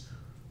grace.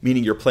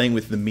 Meaning you're playing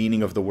with the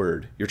meaning of the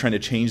word. You're trying to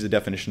change the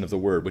definition of the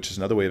word, which is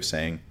another way of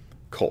saying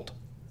cult.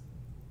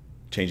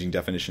 Changing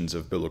definitions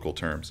of biblical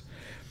terms.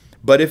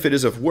 But if it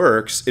is of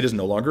works, it is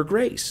no longer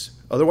grace.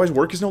 Otherwise,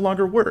 work is no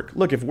longer work.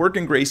 Look, if work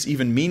and grace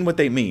even mean what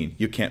they mean,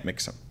 you can't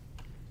mix them.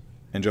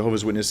 And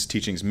Jehovah's Witness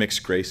teachings mix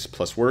grace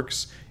plus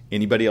works.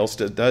 Anybody else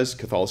that does,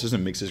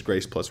 Catholicism mixes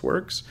grace plus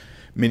works.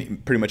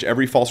 Pretty much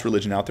every false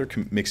religion out there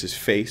mixes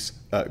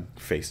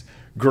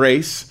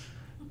grace,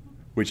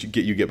 which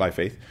you get by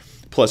faith,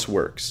 plus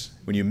works.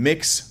 When you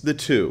mix the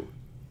two,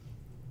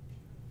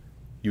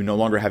 you no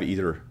longer have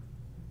either.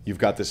 You've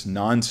got this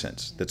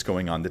nonsense that's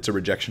going on that's a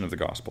rejection of the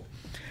gospel.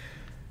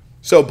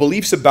 So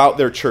beliefs about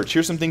their church.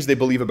 Here's some things they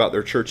believe about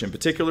their church in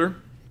particular.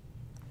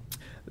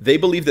 They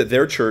believe that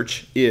their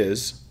church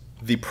is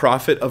the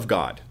prophet of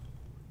God.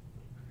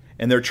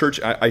 And their church,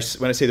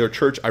 when I say their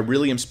church, I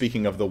really am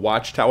speaking of the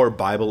Watchtower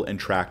Bible and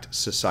Tract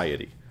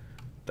Society.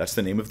 That's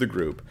the name of the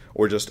group,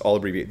 or just all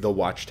abbreviate, the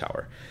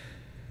Watchtower.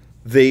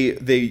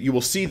 You will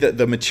see that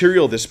the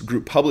material this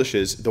group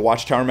publishes, the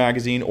Watchtower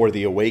magazine or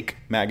the Awake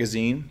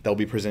magazine, they'll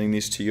be presenting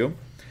these to you.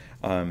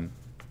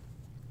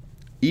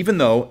 Even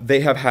though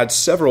they have had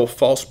several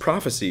false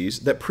prophecies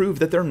that prove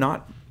that they're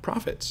not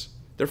prophets.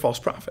 They're false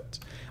prophets.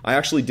 I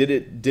actually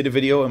did a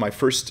video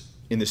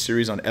in this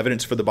series on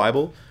evidence for the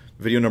Bible.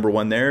 Video number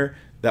 1 there.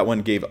 That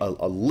one gave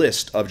a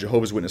list of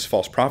Jehovah's Witness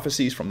false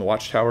prophecies from the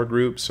Watchtower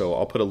group. So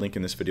I'll put a link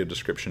in this video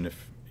description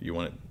if you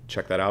want to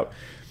check that out.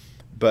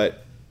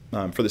 But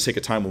for the sake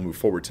of time, we'll move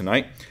forward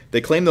tonight.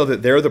 They claim, though,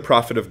 that they're the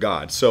prophet of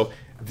God. So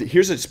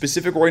here's a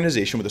specific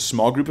organization with a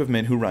small group of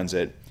men who runs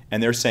it,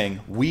 and they're saying,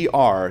 we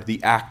are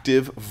the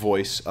active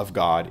voice of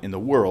God in the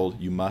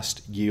world. You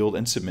must yield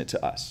and submit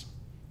to us.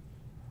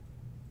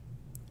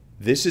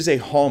 This is a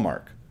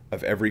hallmark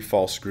of every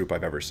false group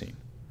I've ever seen.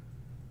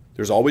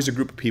 There's always a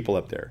group of people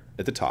up there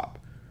at the top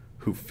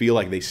who feel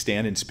like they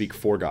stand and speak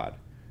for God.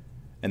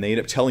 And they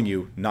end up telling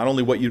you not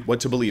only what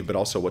to believe, but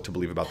also what to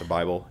believe about the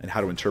Bible and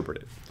how to interpret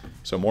it.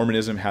 So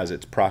Mormonism has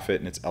its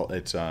prophet and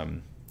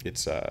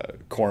its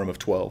quorum of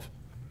 12,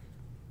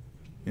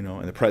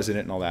 and the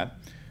president and all that.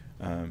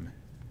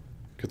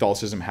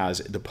 Catholicism has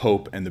the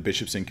Pope and the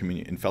bishops in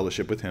communion in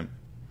fellowship with him.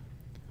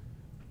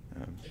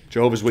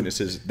 Jehovah's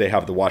Witnesses, they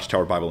have the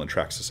Watchtower Bible and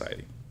Tract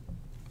Society.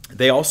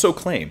 They also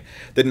claim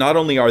that not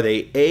only are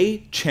they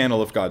a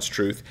channel of God's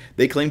truth,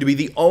 they claim to be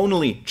the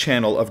only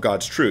channel of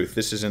God's truth.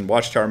 This is in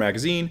Watchtower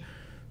magazine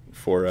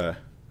for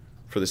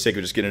the sake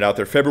of just getting it out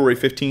there. February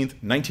 15th,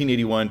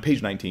 1981,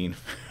 page 19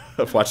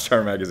 of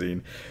Watchtower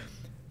magazine.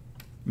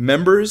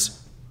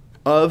 Members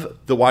of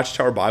the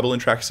Watchtower Bible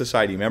and Tract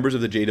Society, members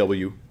of the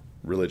JW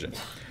religion,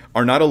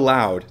 are not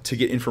allowed to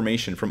get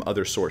information from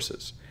other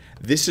sources.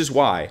 This is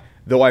why,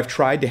 though I've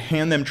tried to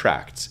hand them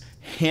tracts,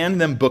 hand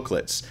them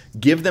booklets,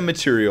 give them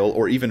material,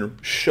 or even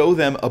show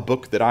them a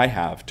book that I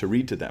have to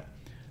read to them,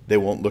 they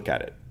won't look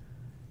at it.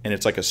 And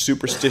it's like a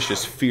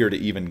superstitious fear to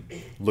even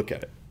look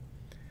at it.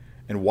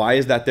 And why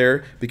is that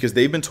there? Because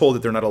they've been told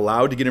that they're not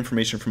allowed to get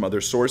information from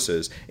other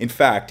sources. In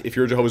fact, if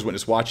you're a Jehovah's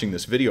Witness watching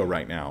this video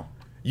right now,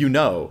 you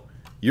know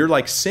you're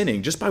like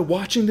sinning just by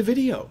watching the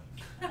video.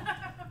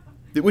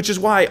 Which is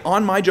why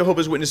on my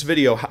Jehovah's Witness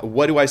video,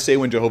 what do I say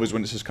when Jehovah's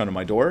Witnesses come to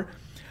my door?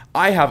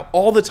 I have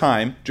all the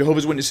time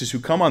Jehovah's Witnesses who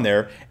come on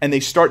there and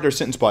they start their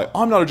sentence by,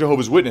 I'm not a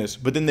Jehovah's Witness,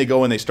 but then they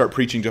go and they start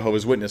preaching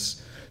Jehovah's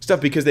Witness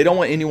stuff because they don't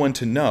want anyone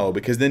to know,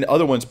 because then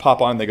other ones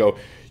pop on and they go,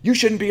 you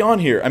shouldn't be on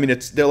here. I mean,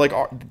 they're like,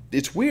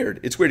 it's weird.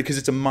 It's weird because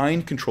it's a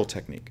mind control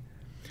technique.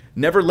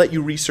 Never let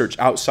you research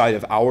outside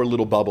of our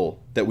little bubble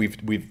that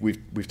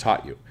we've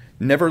taught you.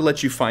 Never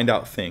let you find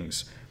out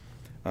things.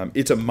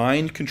 It's a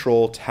mind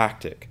control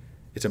tactic.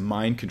 It's a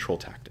mind control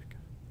tactic.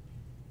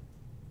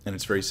 And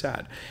it's very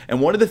sad.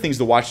 And one of the things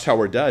the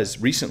Watchtower does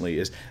recently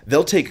is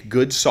they'll take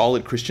good,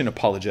 solid Christian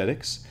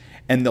apologetics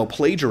and they'll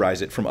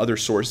plagiarize it from other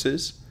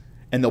sources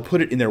and they'll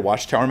put it in their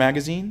Watchtower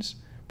magazines,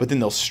 but then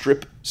they'll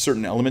strip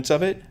certain elements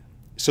of it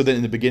so that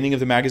in the beginning of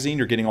the magazine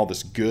you're getting all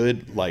this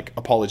good like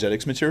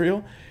apologetics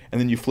material, and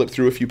then you flip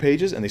through a few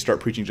pages and they start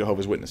preaching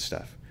Jehovah's Witness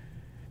stuff.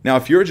 Now,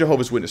 if you're a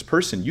Jehovah's Witness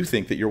person, you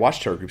think that your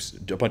Watchtower group's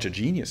a bunch of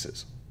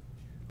geniuses.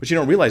 But you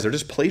don't realize they're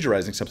just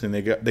plagiarizing something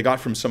they got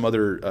from some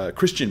other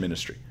Christian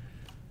ministry.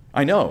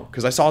 I know,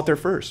 because I saw it there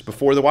first,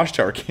 before the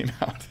Watchtower came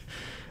out.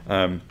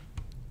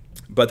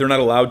 But they're not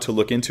allowed to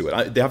look into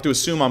it. They have to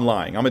assume I'm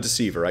lying. I'm a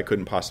deceiver. I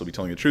couldn't possibly be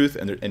telling the truth,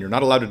 and you're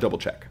not allowed to double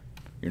check.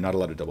 You're not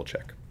allowed to double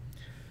check.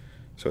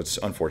 So it's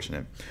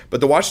unfortunate.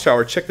 But the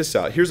Watchtower, check this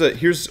out.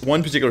 Here's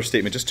one particular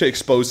statement just to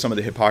expose some of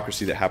the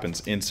hypocrisy that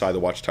happens inside the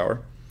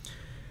Watchtower.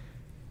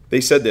 They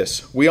said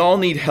this: we all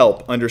need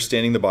help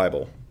understanding the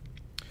Bible,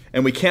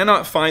 and we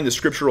cannot find the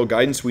scriptural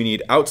guidance we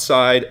need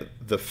outside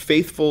the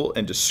Faithful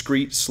and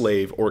Discreet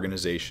Slave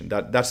Organization.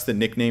 That's the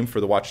nickname for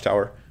the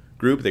Watchtower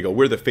group. They go,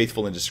 we're the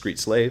Faithful and Discreet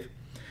Slave.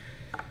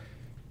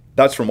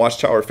 That's from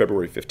Watchtower,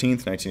 February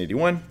 15th,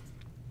 1981.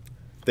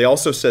 They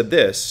also said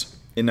this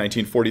in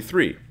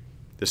 1943,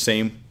 the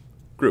same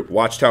group,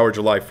 Watchtower,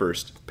 July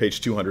 1st, page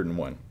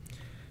 201.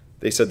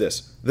 They said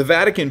this: the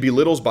Vatican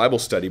belittles Bible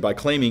study by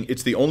claiming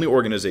it's the only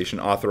organization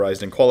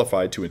authorized and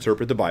qualified to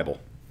interpret the Bible.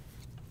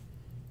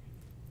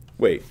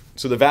 Wait,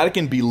 so the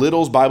Vatican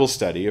belittles Bible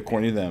study,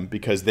 according to them,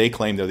 because they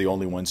claim they're the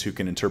only ones who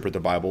can interpret the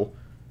Bible,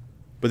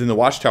 but then the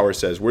Watchtower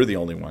says we're the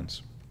only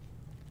ones.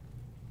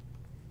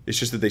 It's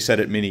just that they said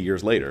it many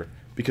years later.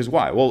 Because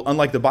why? Well,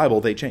 unlike the Bible,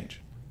 they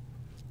change.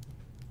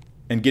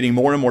 And getting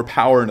more and more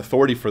power and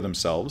authority for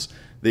themselves,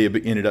 they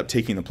ended up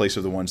taking the place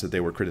of the ones that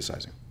they were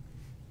criticizing.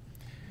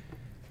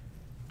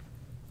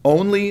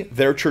 Only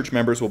their church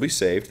members will be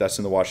saved. That's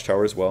in the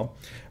Watchtower as well.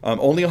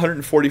 Only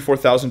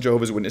 144,000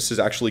 Jehovah's Witnesses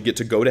actually get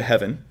to go to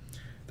heaven.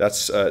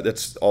 That's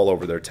all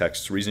over their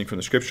texts. Reasoning from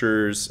the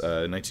Scriptures,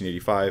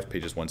 1985,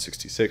 pages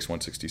 166,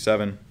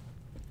 167.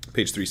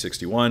 Page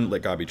 361,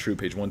 Let God Be True,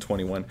 page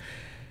 121.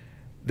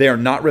 They are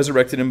not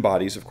resurrected in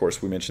bodies, of course,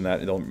 we mentioned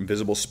that,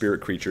 invisible spirit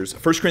creatures.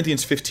 1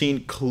 Corinthians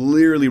 15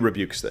 clearly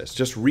rebukes this.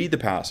 Just read the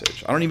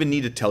passage. I don't even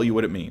need to tell you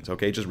what it means,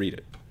 okay? Just read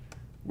it.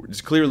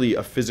 It's clearly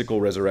a physical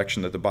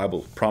resurrection that the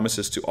Bible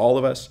promises to all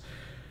of us.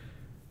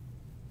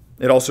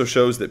 It also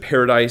shows that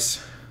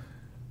paradise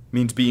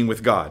means being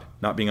with God,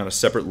 not being on a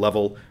separate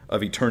level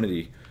of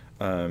eternity.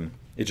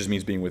 It just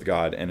means being with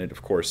God, and it,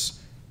 of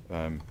course,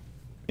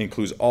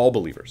 includes all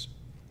believers.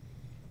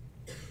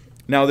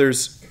 Now,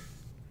 there's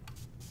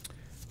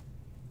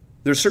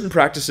certain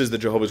practices that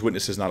Jehovah's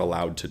Witness is not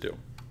allowed to do.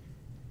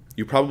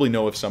 You probably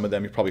know of some of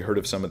them. You've probably heard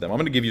of some of them. I'm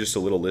going to give you just a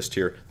little list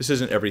here. This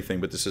isn't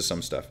everything, but this is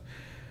some stuff.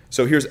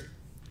 So here's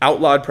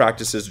outlawed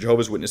practices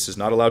Jehovah's Witness is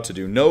not allowed to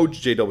do. No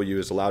JW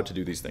is allowed to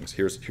do these things.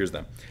 Here's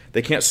them.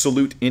 They can't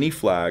salute any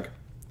flag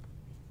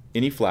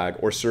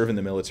or serve in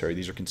the military.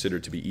 These are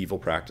considered to be evil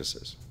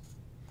practices.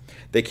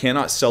 They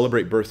cannot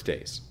celebrate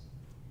birthdays.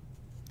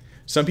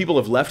 Some people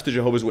have left the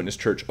Jehovah's Witness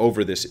church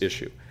over this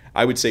issue.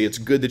 I would say it's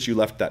good that you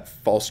left that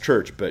false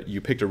church, but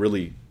you picked a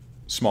really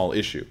small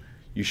issue.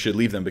 You should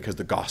leave them because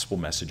the gospel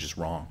message is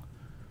wrong.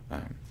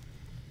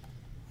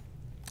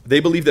 They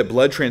believe that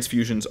blood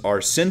transfusions are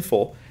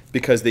sinful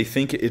because they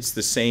think it's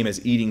the same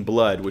as eating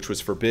blood, which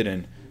was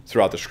forbidden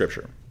throughout the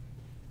Scripture.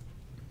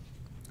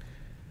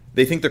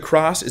 They think the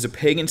cross is a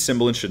pagan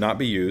symbol and should not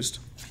be used.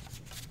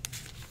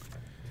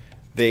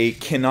 They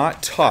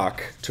cannot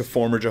talk to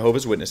former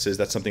Jehovah's Witnesses.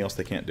 That's something else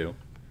they can't do.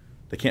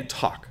 They can't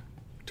talk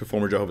to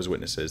former Jehovah's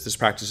Witnesses. This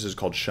practice is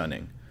called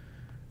shunning.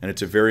 And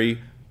it's a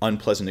very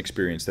unpleasant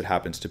experience that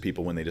happens to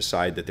people when they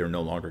decide that they're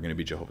no longer going to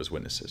be Jehovah's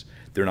Witnesses.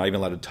 They're not even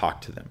allowed to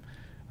talk to them.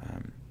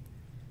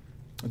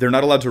 They're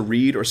not allowed to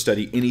read or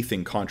study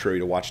anything contrary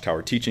to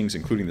Watchtower teachings,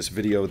 including this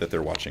video that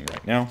they're watching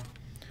right now.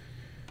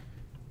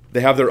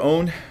 They have their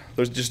own,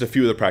 there's just a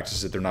few of the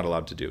practices that they're not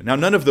allowed to do. Now,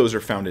 none of those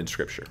are found in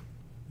Scripture.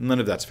 None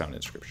of that's found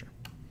in Scripture.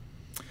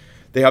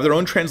 They have their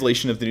own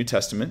translation of the New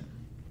Testament,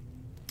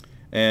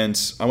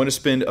 and I want to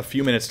spend a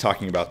few minutes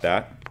talking about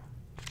that.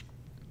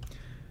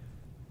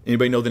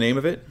 Anybody know the name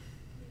of it?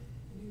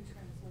 New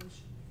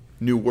Translation.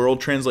 New World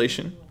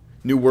Translation.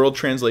 New World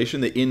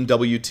Translation, the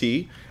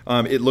NWT.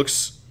 It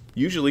looks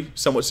usually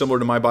somewhat similar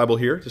to my Bible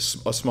here,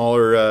 just a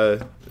smaller,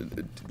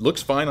 it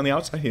looks fine on the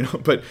outside,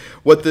 but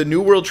what the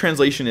New World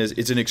Translation is,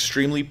 it's an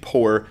extremely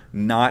poor,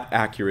 not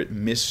accurate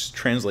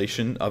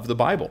mistranslation of the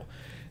Bible.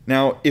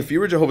 Now, if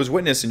you're a Jehovah's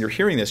Witness and you're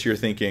hearing this, you're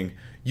thinking,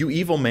 you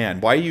evil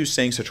man, why are you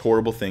saying such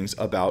horrible things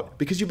about,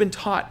 because you've been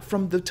taught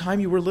from the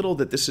time you were little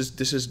that this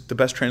is the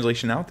best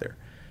translation out there.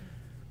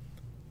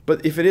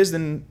 But if it is,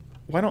 then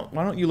why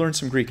don't you learn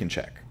some Greek and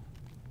check?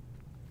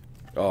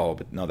 Oh,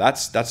 but no,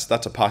 that's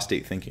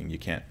apostate thinking. You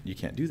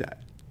can't do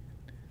that.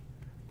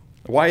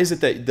 Why is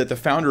it that the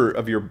founder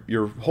of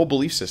your whole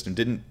belief system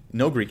didn't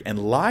know Greek and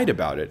lied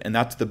about it, and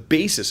that's the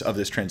basis of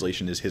this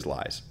translation is his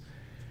lies?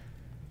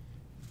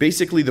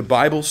 Basically, the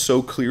Bible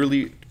so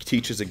clearly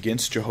teaches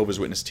against Jehovah's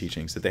Witness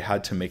teachings that they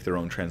had to make their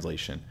own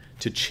translation,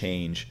 to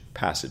change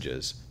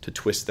passages, to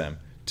twist them,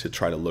 to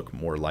try to look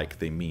more like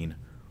they mean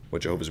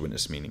what Jehovah's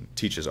Witness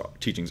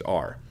teachings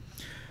are.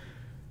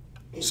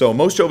 So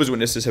most Jehovah's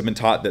Witnesses have been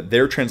taught that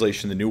their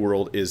translation, the New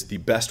World, is the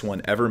best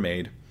one ever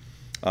made.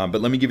 But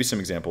let me give you some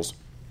examples.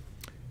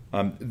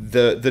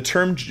 The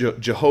term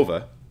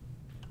Jehovah,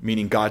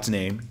 meaning God's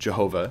name,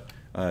 Jehovah,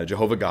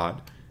 Jehovah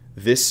God,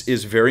 this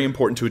is very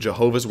important to a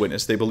Jehovah's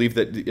Witness. They believe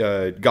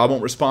that God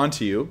won't respond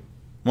to you,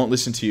 won't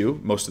listen to you,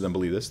 most of them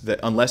believe this, that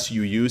unless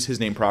you use his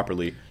name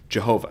properly,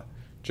 Jehovah.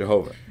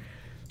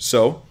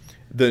 So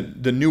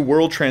the New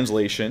World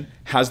Translation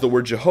has the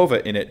word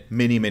Jehovah in it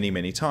many, many,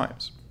 many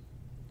times.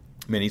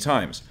 Many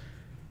times.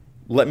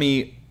 Let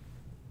me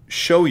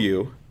show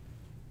you,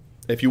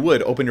 if you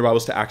would, open your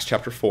Bibles to Acts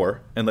chapter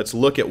 4, and let's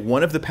look at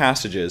one of the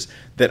passages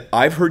that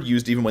I've heard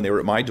used even when they were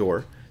at my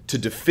door to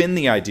defend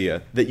the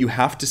idea that you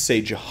have to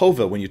say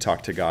Jehovah when you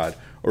talk to God,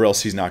 or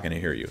else he's not going to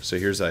hear you. So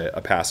here's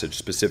a passage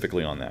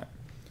specifically on that.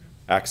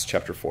 Acts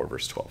chapter 4,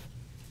 verse 12.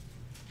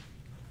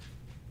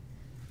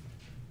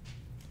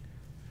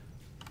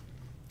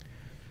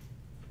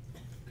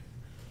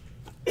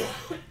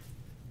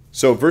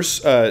 So verse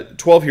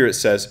 12 here it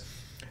says,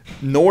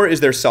 "Nor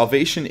is there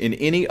salvation in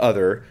any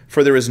other,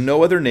 for there is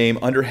no other name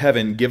under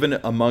heaven given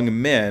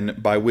among men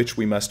by which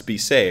we must be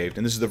saved."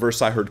 And this is the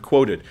verse I heard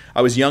quoted.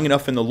 I was young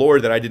enough in the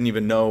Lord that I didn't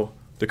even know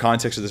the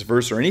context of this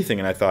verse or anything,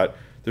 and I thought,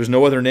 there's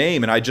no other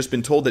name, and I'd just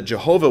been told that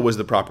Jehovah was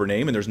the proper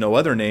name, and there's no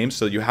other name,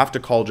 so you have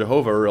to call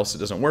Jehovah or else it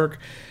doesn't work.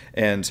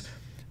 And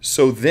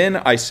so then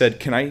I said,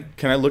 can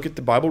I look at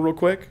the Bible real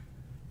quick?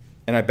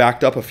 And I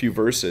backed up a few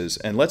verses,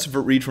 and let's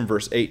read from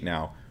verse 8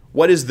 now.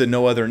 What is the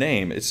no other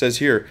name? It says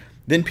here,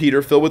 "Then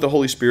Peter, filled with the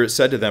Holy Spirit,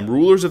 said to them,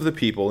 'Rulers of the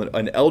people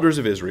and elders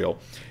of Israel,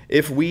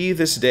 if we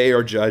this day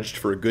are judged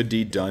for a good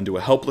deed done to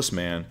a helpless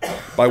man,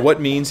 by what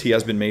means he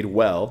has been made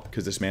well,'"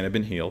 because this man had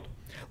been healed,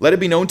 "'let it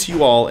be known to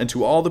you all and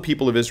to all the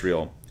people of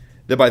Israel,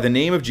 that by the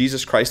name of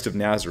Jesus Christ of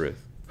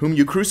Nazareth, whom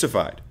you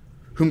crucified,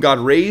 whom God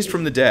raised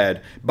from the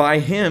dead, by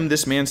him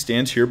this man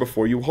stands here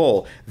before you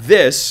whole.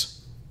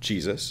 This,"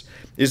 Jesus,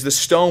 "is the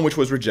stone which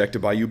was rejected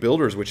by you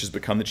builders, which has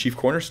become the chief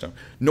cornerstone.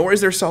 Nor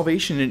is there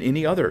salvation in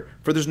any other,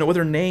 for there's no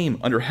other name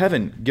under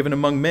heaven given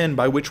among men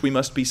by which we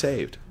must be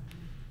saved."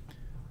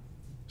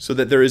 So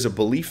that there is a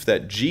belief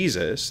that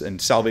Jesus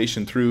and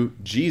salvation through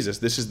Jesus,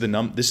 this is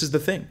the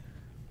thing.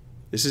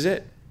 This is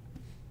it.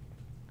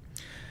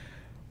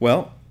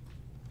 Well,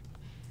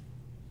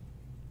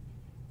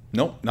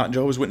 no, not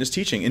Jehovah's Witness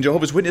teaching. In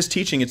Jehovah's Witness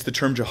teaching, it's the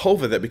term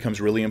Jehovah that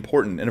becomes really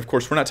important. And of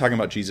course, we're not talking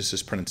about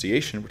Jesus'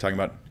 pronunciation. We're talking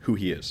about who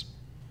he is.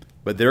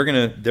 But they're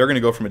gonna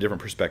go from a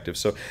different perspective.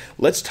 So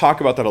let's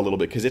talk about that a little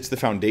bit, because it's the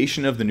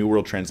foundation of the New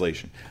World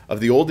Translation. Of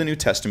the Old and New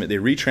Testament, they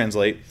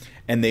retranslate,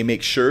 and they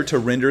make sure to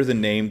render the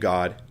name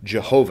God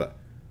Jehovah.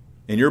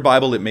 In your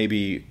Bible, it may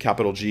be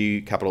capital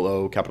G, capital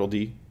O, capital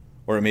D,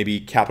 or it may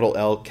be capital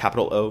L,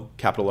 capital O,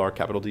 capital R,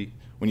 capital D.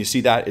 When you see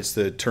that, it's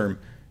the term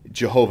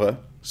Jehovah,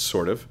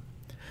 sort of.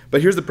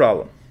 But here's the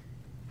problem.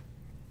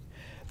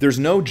 There's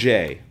no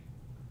J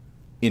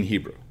in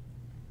Hebrew.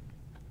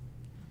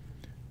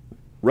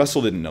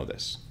 Russell didn't know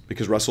this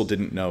because Russell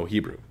didn't know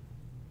Hebrew.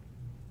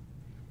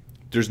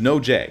 There's no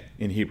J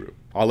in Hebrew.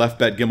 Aleph,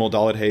 Bet, Gimel,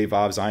 Dalet, Hey,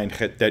 Vav, Zayin,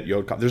 Chet, Det,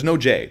 Yod, Kaf. There's no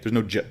J. There's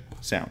no J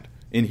sound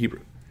in Hebrew.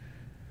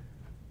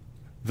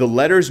 The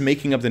letters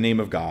making up the name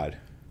of God,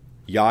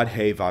 Yod,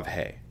 Hey, Vav,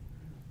 Hey,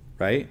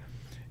 right?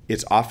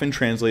 It's often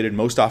translated,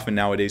 most often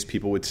nowadays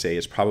people would say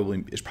it's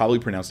probably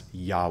pronounced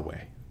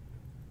Yahweh.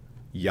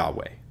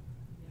 Yahweh.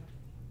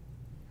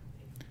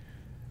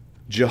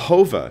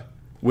 Jehovah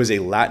was a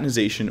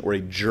Latinization or a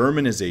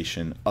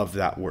Germanization of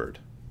that word,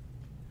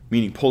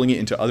 meaning pulling it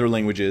into other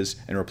languages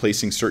and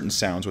replacing certain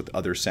sounds with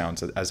other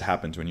sounds, as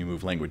happens when you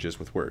move languages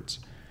with words.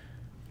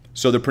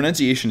 So the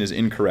pronunciation is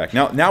incorrect.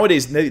 Now,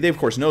 nowadays, they of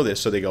course know this,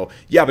 so they go,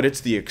 yeah, but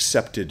it's the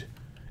accepted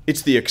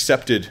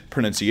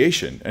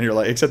pronunciation. And you're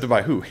like, accepted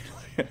by who?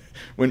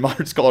 When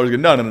modern scholars go,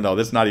 no,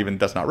 that's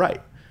not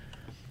right.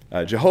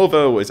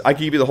 Jehovah was, I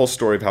can give you the whole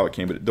story of how it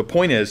came, but the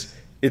point is,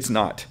 it's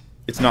not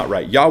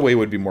right. Yahweh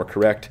would be more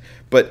correct,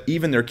 but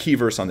even their key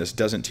verse on this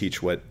doesn't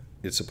teach what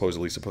it's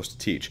supposedly supposed to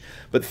teach.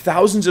 But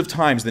thousands of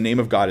times the name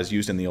of God is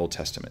used in the Old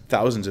Testament,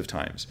 thousands of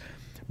times.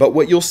 But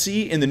what you'll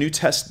see in the New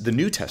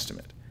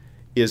Testament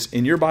is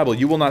in your Bible,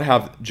 you will not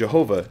have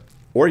Jehovah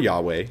or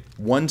Yahweh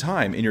one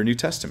time in your New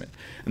Testament.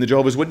 And the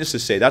Jehovah's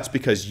Witnesses say that's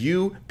because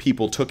you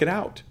people took it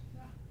out.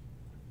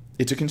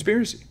 It's a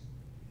conspiracy.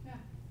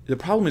 The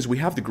problem is we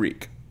have the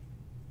Greek.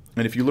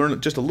 And if you learn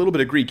just a little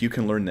bit of Greek, you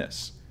can learn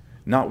this.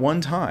 Not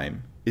one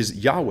time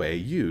is Yahweh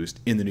used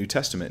in the New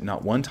Testament,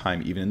 not one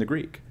time even in the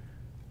Greek.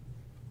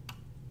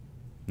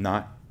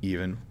 Not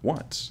even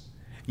once.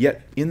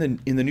 Yet in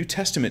the New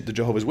Testament, the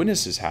Jehovah's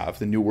Witnesses have,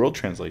 the New World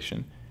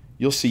Translation,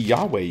 you'll see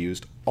Yahweh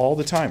used all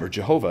the time, or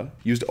Jehovah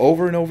used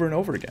over and over and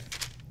over again.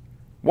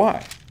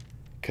 Why?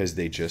 Because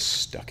they just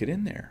stuck it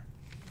in there.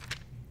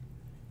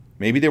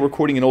 Maybe they were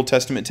quoting an Old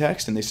Testament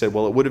text and they said,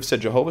 well, it would have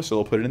said Jehovah, so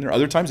they'll put it in there.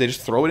 Other times they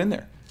just throw it in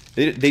there.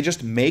 They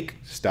just make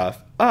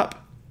stuff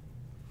up.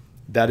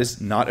 That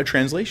is not a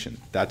translation.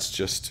 That's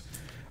just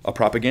a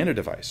propaganda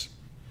device.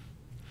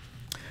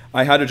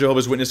 I had a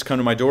Jehovah's Witness come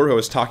to my door who I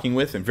was talking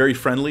with, and very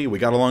friendly. We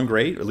got along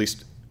great, at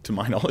least to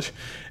my knowledge.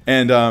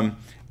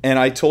 And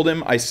I told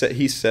him,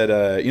 he said,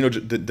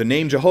 the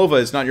name Jehovah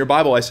is not in your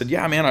Bible. I said,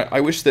 yeah, man,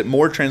 I wish that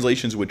more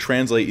translations would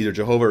translate either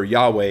Jehovah or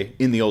Yahweh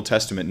in the Old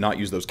Testament, not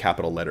use those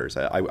capital letters.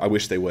 I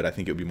wish they would. I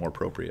think it would be more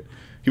appropriate.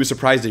 He was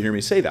surprised to hear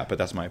me say that, but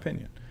that's my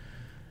opinion.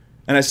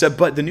 And I said,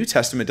 but the New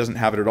Testament doesn't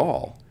have it at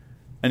all.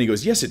 And he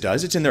goes, yes, it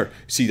does. It's in there.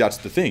 See, that's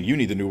the thing. You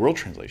need the New World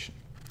Translation.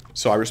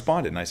 So I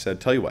responded and I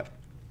said, tell you what.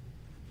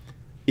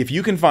 If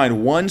you can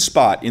find one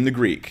spot in the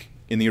Greek,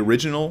 in the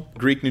original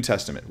Greek New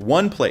Testament,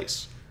 one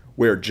place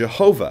where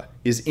Jehovah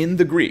is in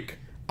the Greek,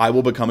 I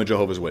will become a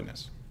Jehovah's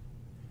Witness.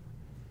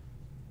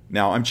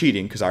 Now, I'm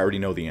cheating because I already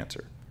know the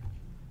answer.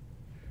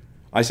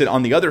 I said,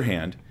 on the other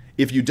hand,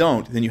 if you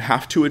don't, then you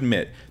have to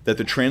admit that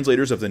the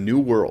translators of the New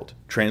World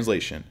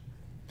Translation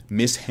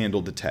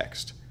mishandled the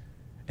text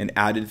and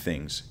added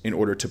things in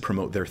order to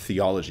promote their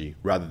theology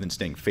rather than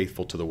staying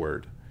faithful to the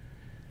word.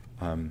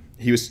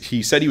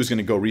 He said he was going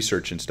to go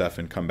research and stuff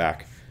and come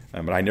back,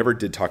 but I never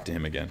did talk to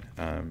him again.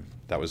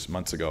 That was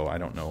months ago. I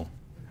don't know.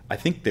 I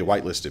think they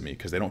whitelisted me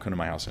because they don't come to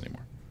my house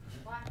anymore.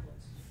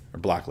 Or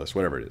blacklist,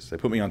 whatever it is. They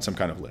put me on some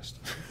kind of list.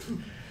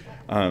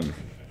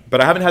 But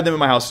I haven't had them in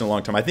my house in a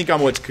long time. I think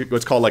I'm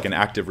what's called like an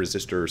active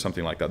resistor or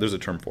something like that. There's a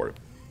term for it.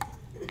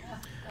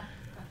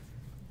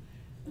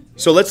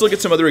 So let's look at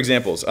some other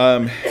examples.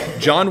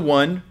 John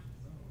 1,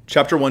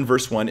 chapter 1,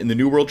 verse 1, in the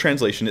New World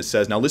Translation, it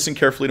says, now listen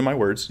carefully to my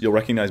words. You'll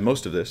recognize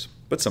most of this,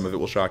 but some of it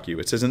will shock you.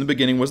 It says, in the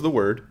beginning was the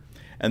Word,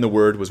 and the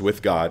Word was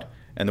with God,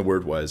 and the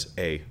Word was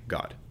a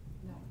God.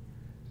 No.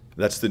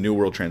 That's the New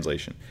World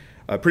Translation.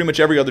 Pretty much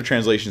every other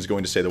translation is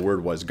going to say the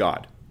Word was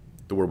God.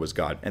 The Word was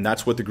God. And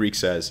that's what the Greek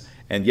says.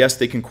 And yes,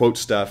 they can quote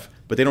stuff,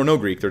 but they don't know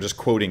Greek. They're just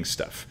quoting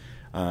stuff.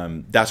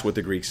 That's what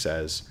the Greek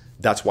says.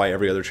 That's why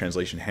every other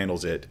translation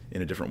handles it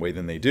in a different way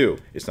than they do.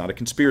 It's not a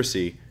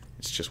conspiracy.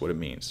 It's just what it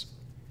means.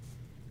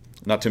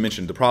 Not to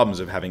mention the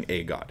problems of having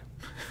a God.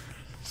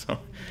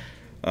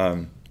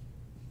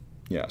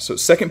 So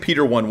 2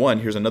 Peter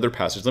 1:1, here's another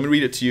passage. Let me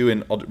read it to you,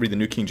 and I'll read the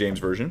New King James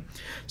Version.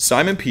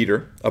 Simon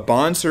Peter, a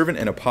bondservant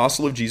and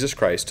apostle of Jesus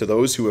Christ, to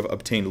those who have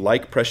obtained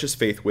like precious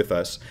faith with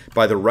us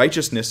by the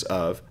righteousness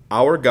of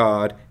our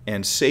God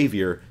and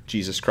Savior,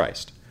 Jesus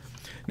Christ.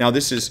 Now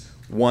this is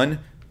one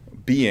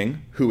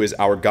being who is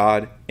our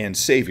God and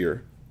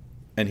Savior,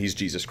 and he's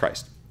Jesus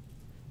Christ.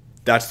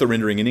 That's the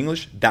rendering in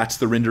English. That's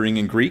the rendering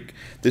in Greek.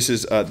 This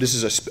is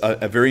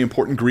a very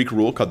important Greek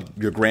rule called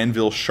your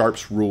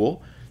Granville-Sharp's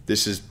rule.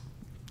 This is,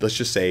 let's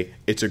just say,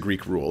 it's a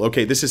Greek rule.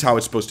 Okay, this is how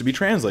it's supposed to be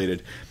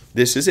translated.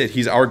 This is it.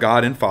 He's our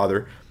God and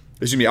Father.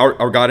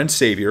 Our God and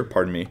Savior,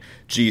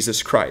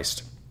 Jesus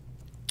Christ.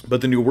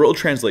 But the New World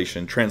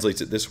Translation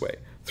translates it this way: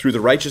 through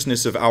the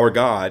righteousness of our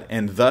God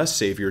and the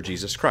Savior,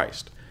 Jesus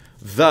Christ.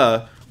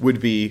 The would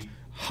be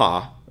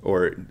ha,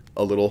 or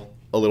a little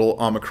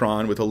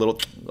omicron with a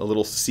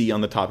little C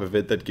on the top of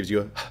it that gives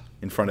you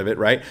a in front of it,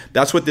 right?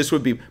 That's what this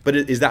would be. But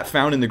is that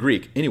found in the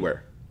Greek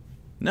anywhere?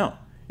 No,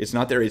 it's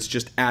not there. It's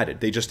just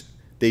added. They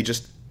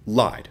just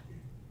lied.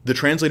 The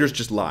translators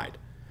just lied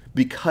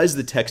because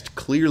the text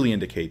clearly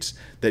indicates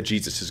that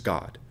Jesus is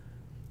God.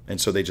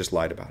 And so they just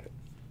lied about it.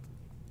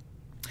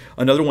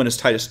 Another one is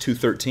Titus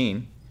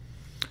 2:13.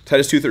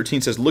 Titus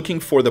 2:13 says, looking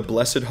for the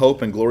blessed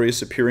hope and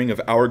glorious appearing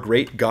of our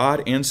great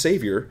God and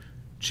Savior,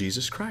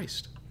 Jesus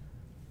Christ.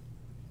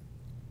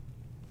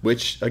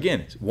 Which,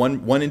 again,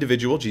 one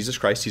individual, Jesus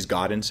Christ, he's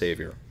God and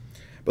Savior.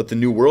 But the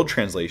New World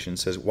Translation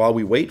says, while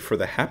we wait for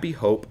the happy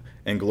hope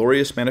and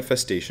glorious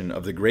manifestation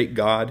of the great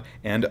God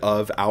and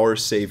of our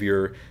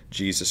Savior,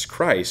 Jesus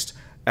Christ,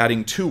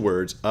 adding two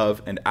words,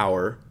 of and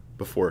our,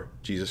 before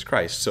Jesus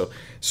Christ,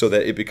 so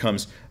that it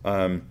becomes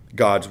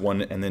God's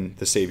one and then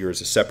the Savior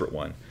is a separate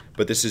one.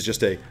 But this is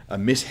just a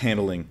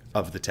mishandling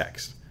of the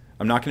text.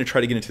 I'm not going to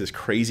try to get into this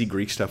crazy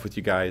Greek stuff with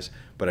you guys,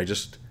 but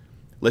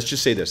let's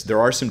just say this. There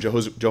are some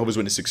Jehovah's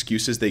Witness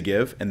excuses they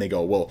give, and they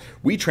go, well,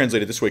 we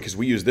translate it this way because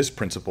we use this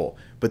principle,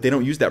 but they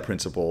don't use that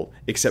principle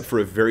except for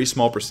a very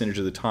small percentage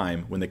of the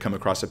time when they come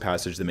across a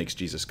passage that makes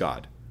Jesus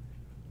God.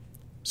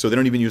 So they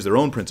don't even use their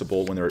own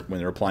principle when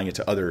they're applying it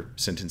to other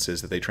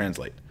sentences that they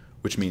translate,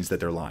 which means that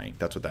they're lying.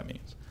 That's what that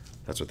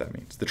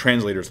means. The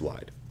translators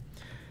lied.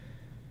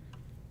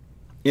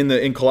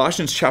 In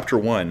Colossians chapter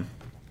 1,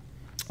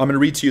 I'm going to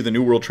read to you the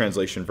New World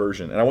Translation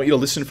version, and I want you to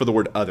listen for the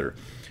word other,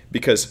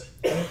 because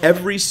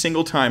every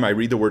single time I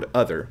read the word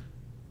other,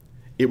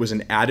 it was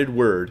an added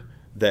word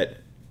that,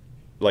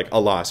 like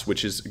allos,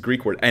 which is a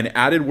Greek word, an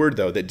added word,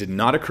 though, that did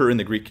not occur in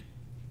the Greek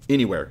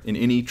anywhere, in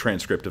any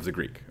transcript of the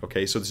Greek.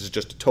 Okay, so this is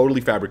just a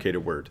totally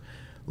fabricated word.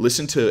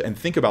 Listen to and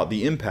think about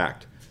the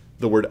impact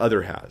the word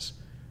other has.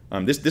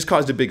 This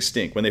caused a big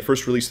stink. When they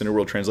first released the New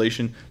World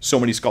Translation, so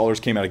many scholars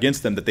came out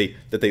against them that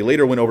they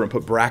later went over and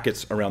put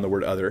brackets around the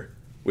word other,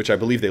 which I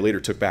believe they later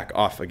took back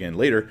off again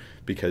later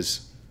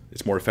because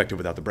it's more effective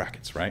without the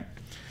brackets, right?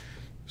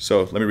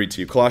 So let me read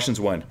to you. Colossians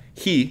 1.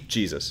 He,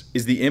 Jesus,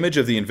 is the image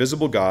of the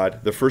invisible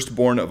God, the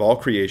firstborn of all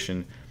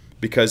creation,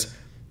 because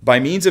by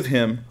means of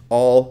him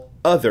all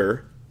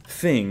other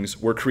things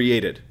were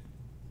created.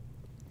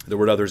 The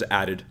word other is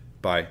added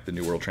by the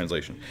New World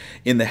Translation.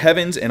 In the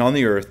heavens and on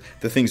the earth,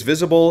 the things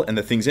visible and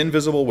the things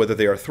invisible, whether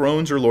they are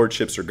thrones or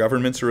lordships or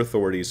governments or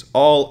authorities,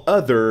 all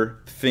other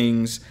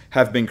things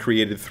have been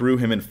created through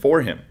him and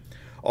for him.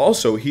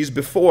 Also, he's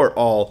before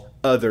all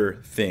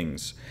other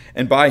things.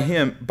 And by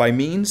him, by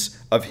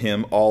means of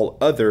him, all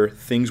other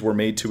things were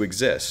made to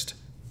exist.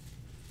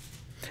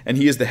 And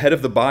he is the head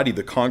of the body,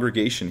 the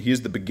congregation. He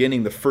is the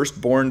beginning, the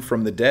firstborn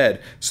from the dead,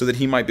 so that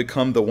he might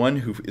become the one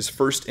who is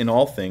first in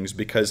all things,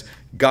 because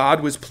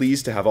God was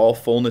pleased to have all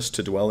fullness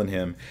to dwell in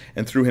him,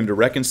 and through him to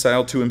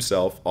reconcile to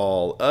himself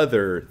all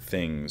other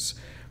things,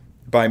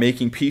 by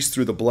making peace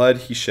through the blood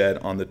he shed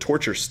on the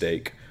torture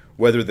stake,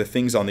 whether the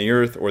things on the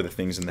earth or the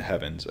things in the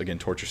heavens. Again,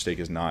 torture stake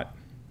is not,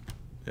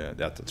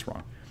 that's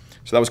wrong.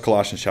 So that was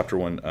Colossians chapter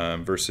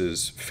 1,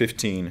 verses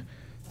 15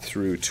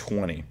 through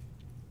 20.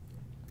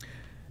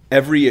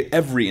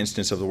 Every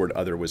instance of the word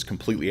other was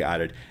completely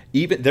added.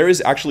 Even there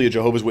is actually a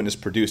Jehovah's Witness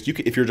produced.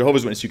 If you're a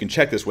Jehovah's Witness, you can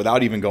check this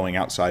without even going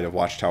outside of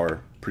Watchtower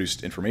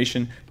produced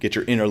information. Get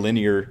your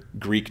interlinear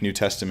Greek New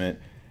Testament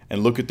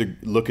and look at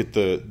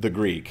the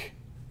Greek.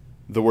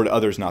 The word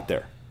other is not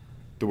there.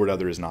 The word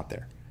other is not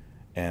there.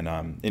 And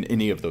in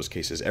any of those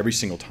cases, every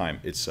single time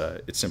it's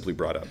simply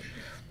brought up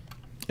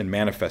and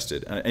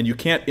manifested. And you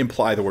can't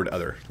imply the word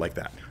other like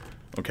that.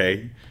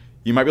 Okay,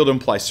 you might be able to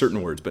imply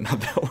certain words, but not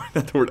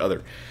the word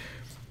other.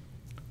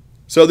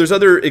 So there's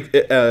other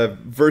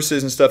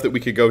verses and stuff that we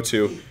could go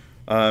to.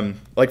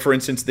 Like, for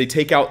instance, they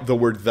take out the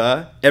word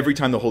the every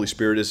time the Holy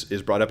Spirit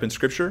is brought up in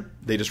Scripture.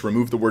 They just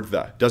remove the word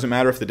the. Doesn't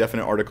matter if the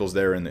definite article is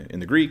there in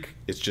the Greek.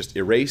 It's just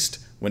erased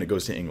when it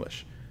goes to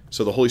English.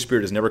 So the Holy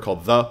Spirit is never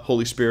called the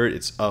Holy Spirit.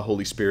 It's a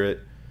Holy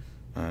Spirit.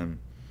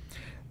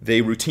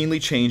 They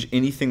routinely change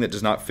anything that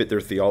does not fit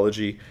their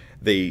theology.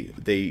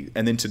 And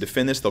then to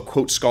defend this, they'll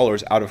quote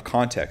scholars out of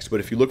context.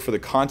 But if you look for the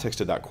context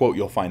of that quote,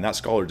 you'll find that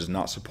scholar does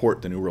not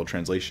support the New World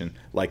Translation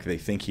like they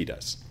think he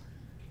does,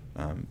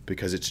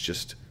 because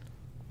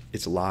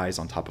it's lies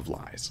on top of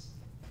lies.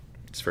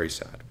 It's very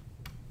sad.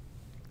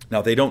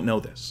 Now, they don't know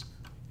this.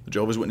 The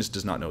Jehovah's Witness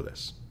does not know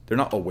this. They're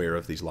not aware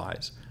of these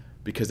lies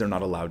because they're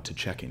not allowed to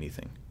check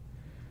anything.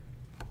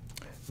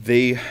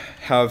 They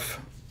have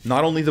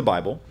not only the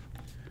Bible,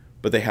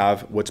 but they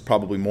have what's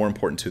probably more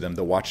important to them,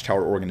 the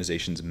Watchtower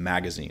Organization's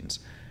magazines,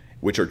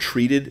 which are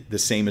treated the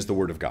same as the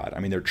Word of God. I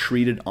mean, they're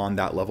treated on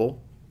that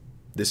level.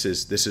 This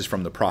is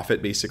from the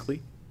prophet,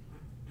 basically,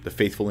 the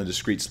faithful and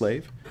discreet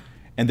slave.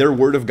 And their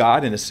Word of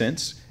God, in a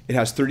sense, it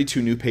has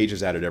 32 new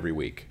pages added every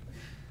week.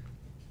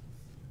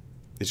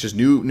 It's just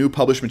new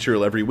published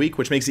material every week,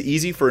 which makes it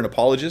easy for an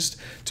apologist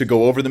to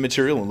go over the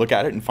material and look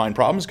at it and find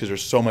problems, because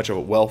there's so much of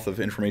a wealth of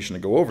information to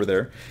go over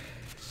there.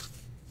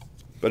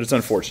 But it's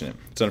unfortunate.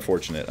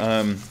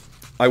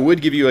 I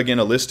would give you, again,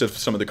 a list of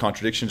some of the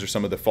contradictions or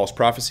some of the false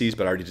prophecies,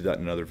 but I already did that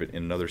in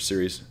another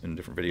series, in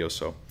different videos,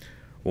 so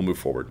we'll move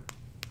forward.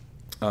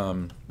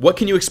 What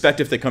can you expect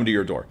if they come to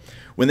your door?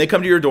 When they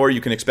come to your door, you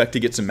can expect to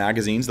get some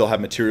magazines. They'll have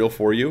material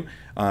for you.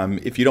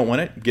 If you don't want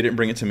it, get it and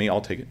bring it to me.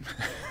 I'll take it.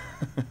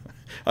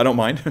 I don't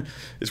mind.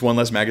 It's one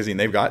less magazine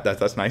they've got.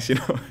 That's nice, you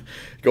know.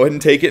 Go ahead and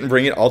take it and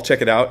bring it. I'll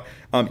check it out.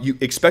 You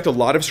expect a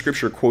lot of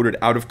Scripture quoted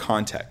out of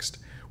context,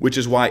 which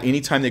is why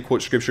anytime they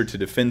quote Scripture to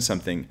defend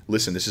something,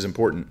 listen, this is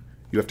important.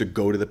 You have to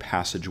go to the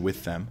passage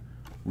with them,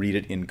 read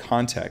it in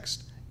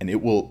context, and you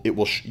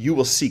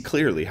will see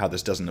clearly how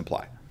this doesn't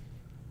apply.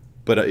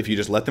 But if you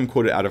just let them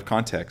quote it out of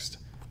context,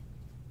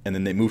 and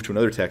then they move to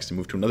another text and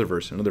move to another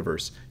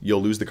verse,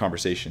 you'll lose the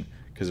conversation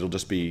because it'll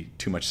just be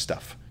too much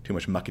stuff, too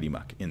much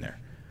muckety-muck in there.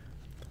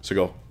 So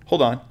go,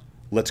 hold on,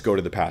 let's go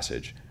to the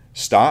passage.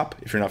 Stop,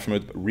 if you're not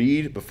familiar,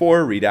 read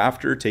before, read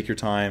after, take your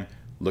time,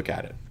 look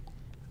at it.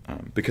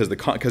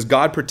 Because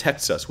God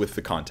protects us with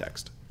the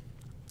context.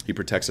 He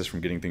protects us from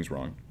getting things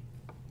wrong.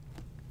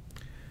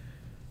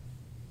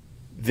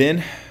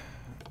 Then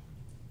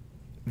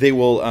they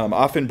will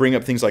often bring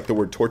up things like the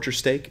word torture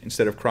stake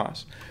instead of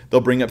cross.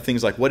 They'll bring up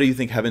things like, what do you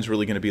think heaven's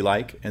really going to be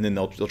like? And then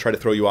they'll try to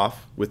throw you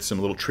off with some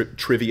little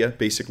trivia,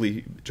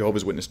 basically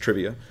Jehovah's Witness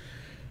trivia.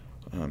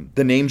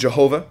 The name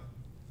Jehovah,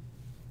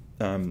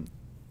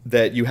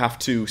 that you have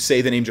to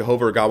say the name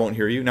Jehovah or God won't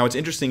hear you. Now, what's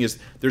interesting is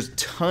there's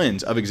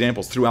tons of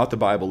examples throughout the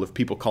Bible of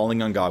people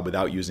calling on God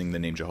without using the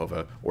name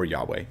Jehovah or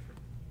Yahweh.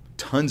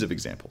 tons of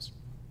examples.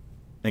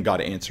 And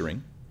God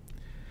answering.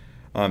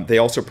 They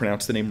also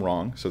pronounce the name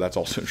wrong, so that's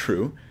also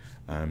true.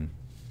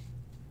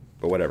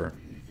 But whatever.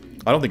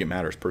 I don't think it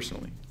matters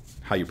personally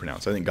how you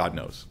pronounce. I think God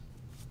knows.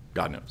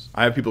 God knows.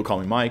 I have people call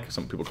me Mike.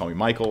 Some people call me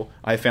Michael.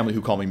 I have family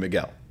who call me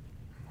Miguel.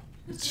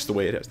 It's just the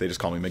way it is. They just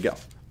call me Miguel.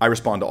 I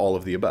respond to all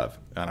of the above,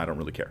 and I don't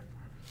really care.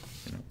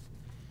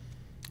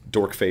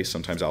 Dork face,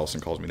 sometimes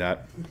Allison calls me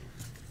that.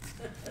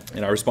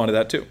 And I respond to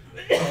that too.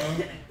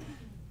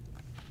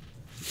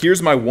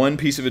 Here's my one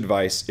piece of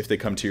advice if they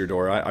come to your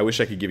door. I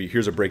wish I could give you,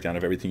 here's a breakdown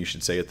of everything you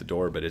should say at the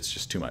door, but it's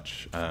just too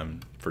much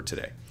for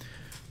today.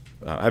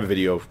 I have a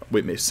video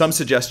with some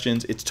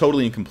suggestions. It's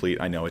totally incomplete.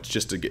 I know. It's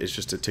just to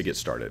get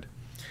started.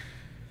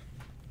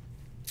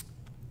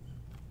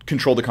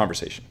 Control the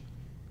conversation.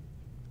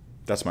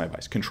 That's my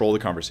advice. Control the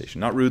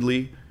conversation. Not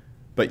rudely,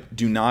 but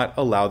do not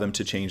allow them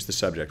to change the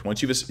subject.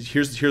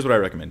 Here's what I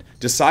recommend.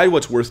 Decide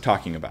what's worth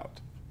talking about,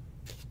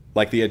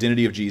 like the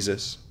identity of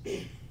Jesus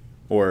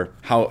or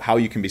how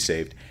you can be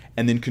saved,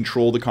 and then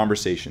control the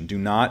conversation. Do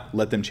not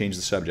let them change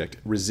the subject.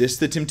 Resist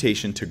the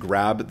temptation to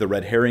grab the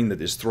red herring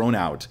that is thrown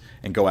out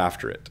and go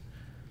after it.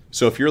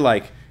 So if you're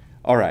like,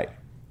 all right,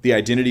 the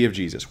identity of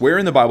Jesus. Where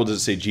in the Bible does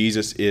it say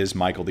Jesus is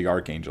Michael the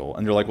archangel?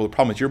 And they're like, well, the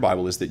problem with your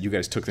Bible is that you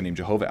guys took the name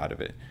Jehovah out of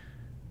it.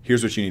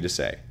 Here's what you need to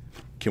say.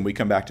 Can we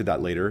come back to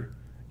that later?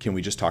 Can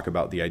we just talk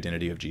about the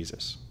identity of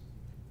Jesus?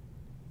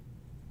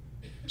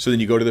 So then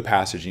you go to the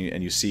passage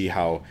and you see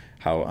how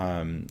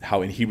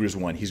in Hebrews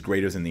 1, he's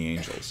greater than the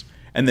angels.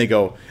 And they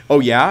go, oh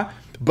yeah,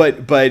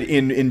 but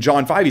in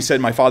John 5, he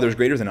said, my Father is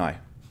greater than I.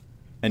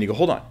 And you go,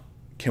 hold on.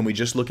 Can we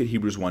just look at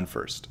Hebrews 1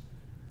 first?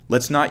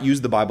 Let's not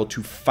use the Bible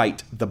to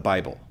fight the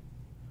Bible.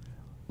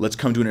 Let's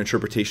come to an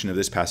interpretation of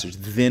this passage.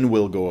 Then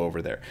we'll go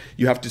over there.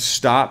 You have to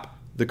stop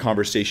the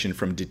conversation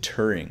from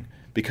deterring,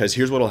 because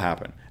here's what will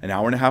happen. An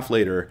hour and a half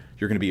later,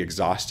 you're going to be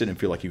exhausted and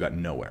feel like you got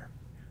nowhere.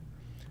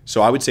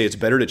 So I would say it's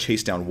better to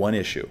chase down one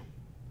issue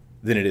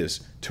than it is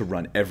to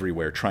run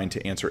everywhere trying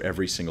to answer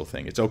every single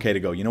thing. It's okay to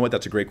go, you know what,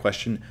 that's a great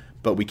question,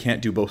 but we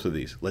can't do both of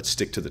these. Let's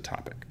stick to the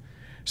topic.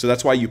 So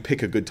that's why you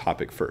pick a good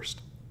topic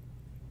first.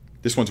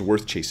 This one's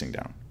worth chasing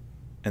down.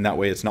 And that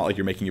way it's not like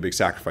you're making a big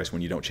sacrifice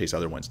when you don't chase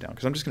other ones down,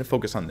 because I'm just going to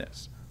focus on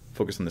this.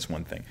 Focus on this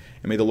one thing.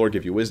 And may the Lord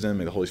give you wisdom.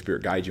 May the Holy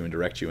Spirit guide you and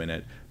direct you in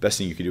it. Best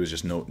thing you can do is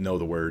just know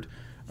the Word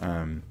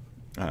and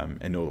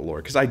know the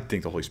Lord. Because I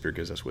think the Holy Spirit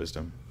gives us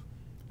wisdom.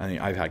 I think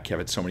I've had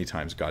Kevin so many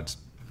times. God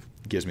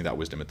gives me that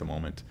wisdom at the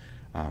moment.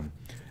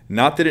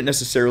 Not that it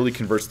necessarily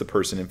converts the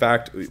person. In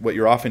fact, what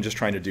you're often just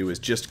trying to do is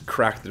just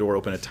crack the door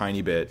open a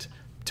tiny bit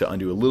to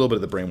undo a little bit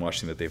of the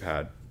brainwashing that they've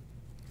had.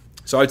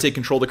 So I would say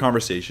control the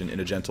conversation in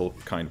a gentle,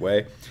 kind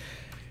way.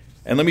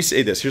 And let me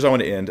say this. Here's how I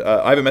want to end.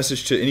 I have a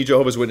message to any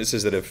Jehovah's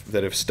Witnesses that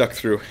have stuck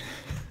through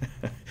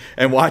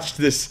and watched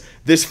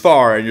this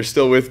far, and you're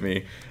still with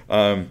me.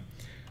 One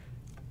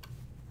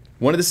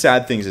of the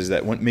sad things is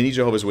that many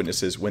Jehovah's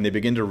Witnesses, when they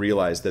begin to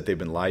realize that they've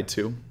been lied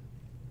to,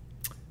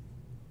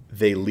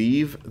 they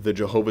leave the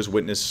Jehovah's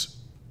Witness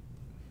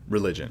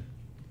religion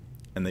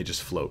and they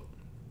just float.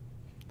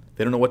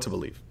 They don't know what to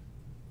believe.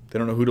 They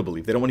don't know who to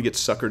believe. They don't want to get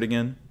suckered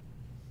again.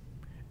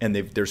 And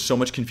there's so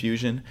much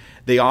confusion.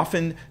 They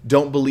often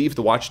don't believe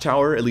the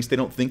Watchtower, at least they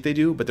don't think they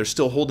do, but they're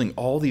still holding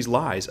all these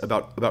lies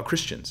about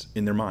Christians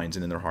in their minds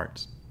and in their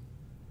hearts.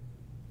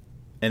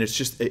 And it's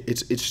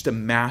just a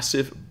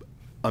massive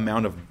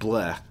amount of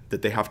bleh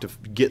that they have to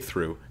get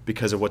through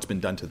because of what's been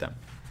done to them.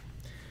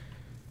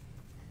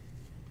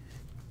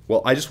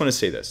 Well, I just want to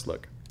say this.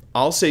 Look,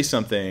 I'll say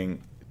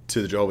something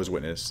to the Jehovah's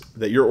Witness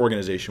that your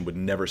organization would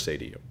never say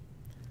to you.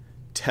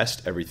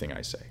 Test everything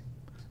I say.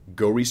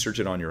 Go research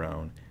it on your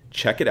own.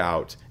 Check it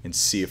out and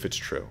see if it's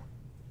true.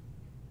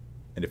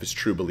 And if it's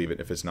true, believe it.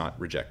 If it's not,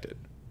 reject it.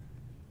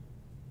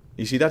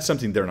 You see, that's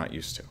something they're not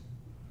used to.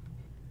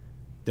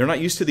 They're not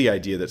used to the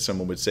idea that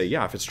someone would say,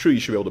 yeah, if it's true, you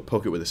should be able to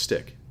poke it with a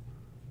stick.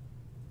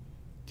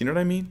 Do you know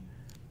what I mean?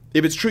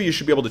 If it's true, you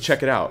should be able to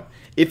check it out.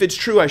 If it's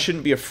true, I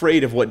shouldn't be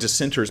afraid of what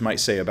dissenters might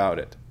say about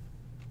it.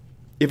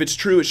 If it's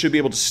true, it should be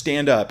able to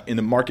stand up in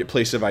the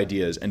marketplace of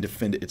ideas and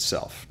defend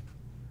itself.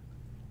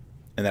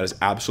 And that is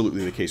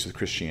absolutely the case with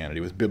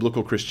Christianity, with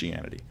biblical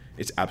Christianity.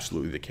 It's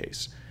absolutely the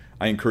case.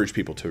 I encourage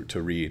people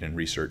to read and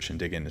research and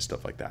dig into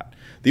stuff like that.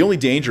 The only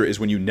danger is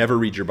when you never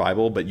read your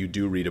Bible, but you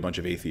do read a bunch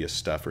of atheist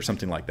stuff or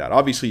something like that.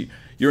 Obviously,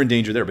 you're in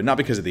danger there, but not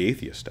because of the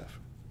atheist stuff.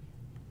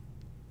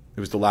 It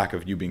was the lack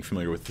of you being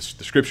familiar with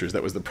the scriptures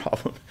that was the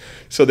problem.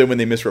 So then when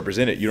they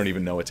misrepresent it, you don't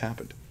even know what's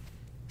happened.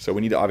 So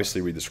we need to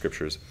obviously read the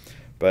scriptures.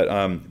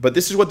 But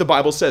this is what the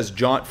Bible says. 1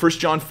 John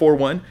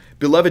 4:1,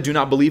 Beloved, do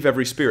not believe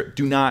every spirit.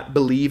 Do not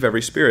believe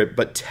every spirit,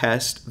 but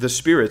test the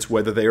spirits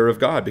whether they are of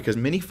God, because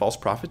many false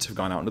prophets have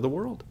gone out into the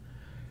world.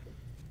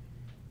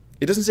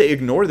 It doesn't say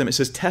ignore them. It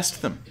says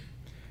test them.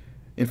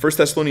 In 1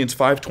 Thessalonians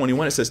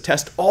 5:21, it says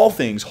test all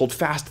things, hold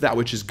fast that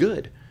which is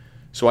good.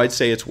 So I'd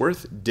say it's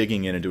worth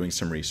digging in and doing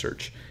some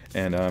research.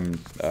 And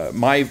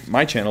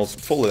my channel's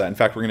full of that. In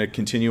fact, we're going to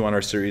continue on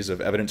our series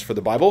of evidence for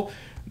the Bible.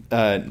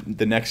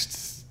 The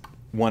next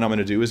one I'm going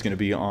to do is going to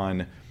be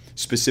on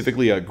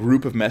specifically a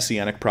group of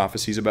messianic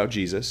prophecies about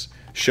Jesus,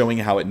 showing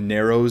how it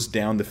narrows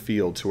down the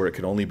field to where it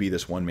could only be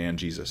this one man,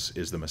 Jesus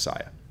is the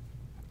Messiah.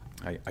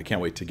 I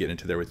can't wait to get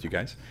into there with you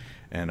guys.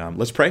 And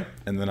let's pray,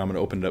 and then I'm going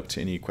to open it up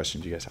to any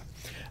questions you guys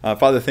have.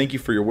 Father, thank you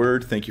for your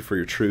word. Thank you for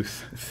your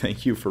truth.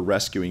 Thank you for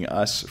rescuing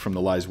us from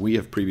the lies we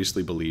have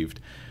previously believed.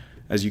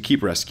 As you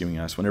keep rescuing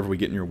us, whenever we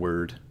get in your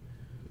word,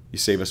 you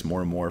save us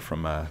more and more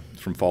from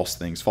false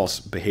things, false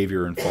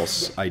behavior and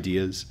false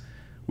ideas.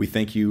 We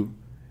thank you,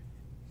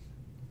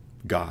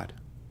 God,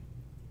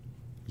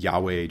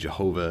 Yahweh,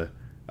 Jehovah,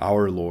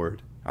 our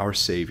Lord, our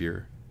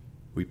Savior.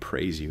 We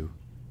praise you.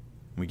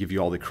 We give you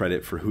all the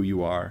credit for who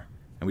you are,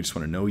 and we just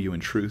want to know you in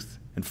truth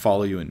and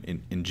follow you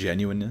in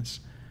genuineness.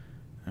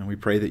 And we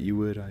pray that you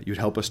would you'd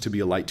help us to be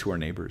a light to our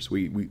neighbors.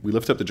 We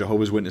lift up the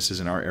Jehovah's Witnesses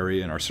in our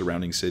area and our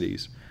surrounding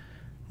cities.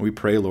 We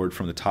pray, Lord,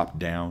 from the top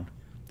down,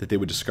 that they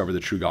would discover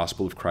the true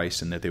gospel of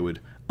Christ and that they would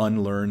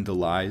unlearn the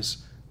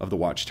lies of the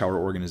Watchtower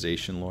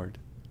organization, Lord.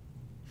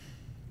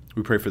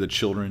 We pray for the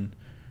children,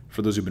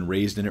 for those who've been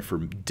raised in it for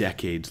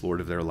decades,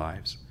 Lord, of their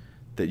lives,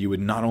 that you would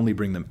not only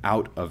bring them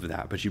out of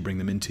that, but you bring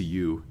them into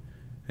you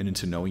and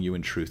into knowing you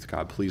in truth,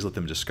 God. Please let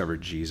them discover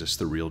Jesus,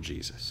 the real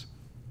Jesus.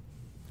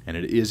 And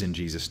it is in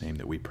Jesus' name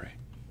that we pray.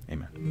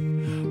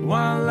 Amen.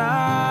 While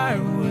I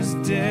was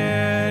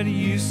dead,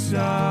 you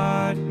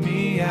sought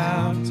me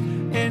out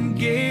and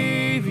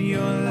gave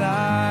your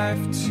life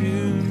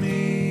to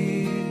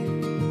me.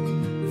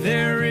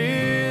 There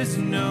is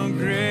no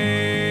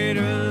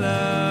greater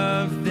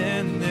love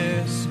than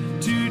this,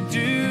 to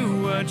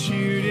do what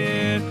you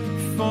did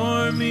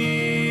for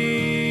me.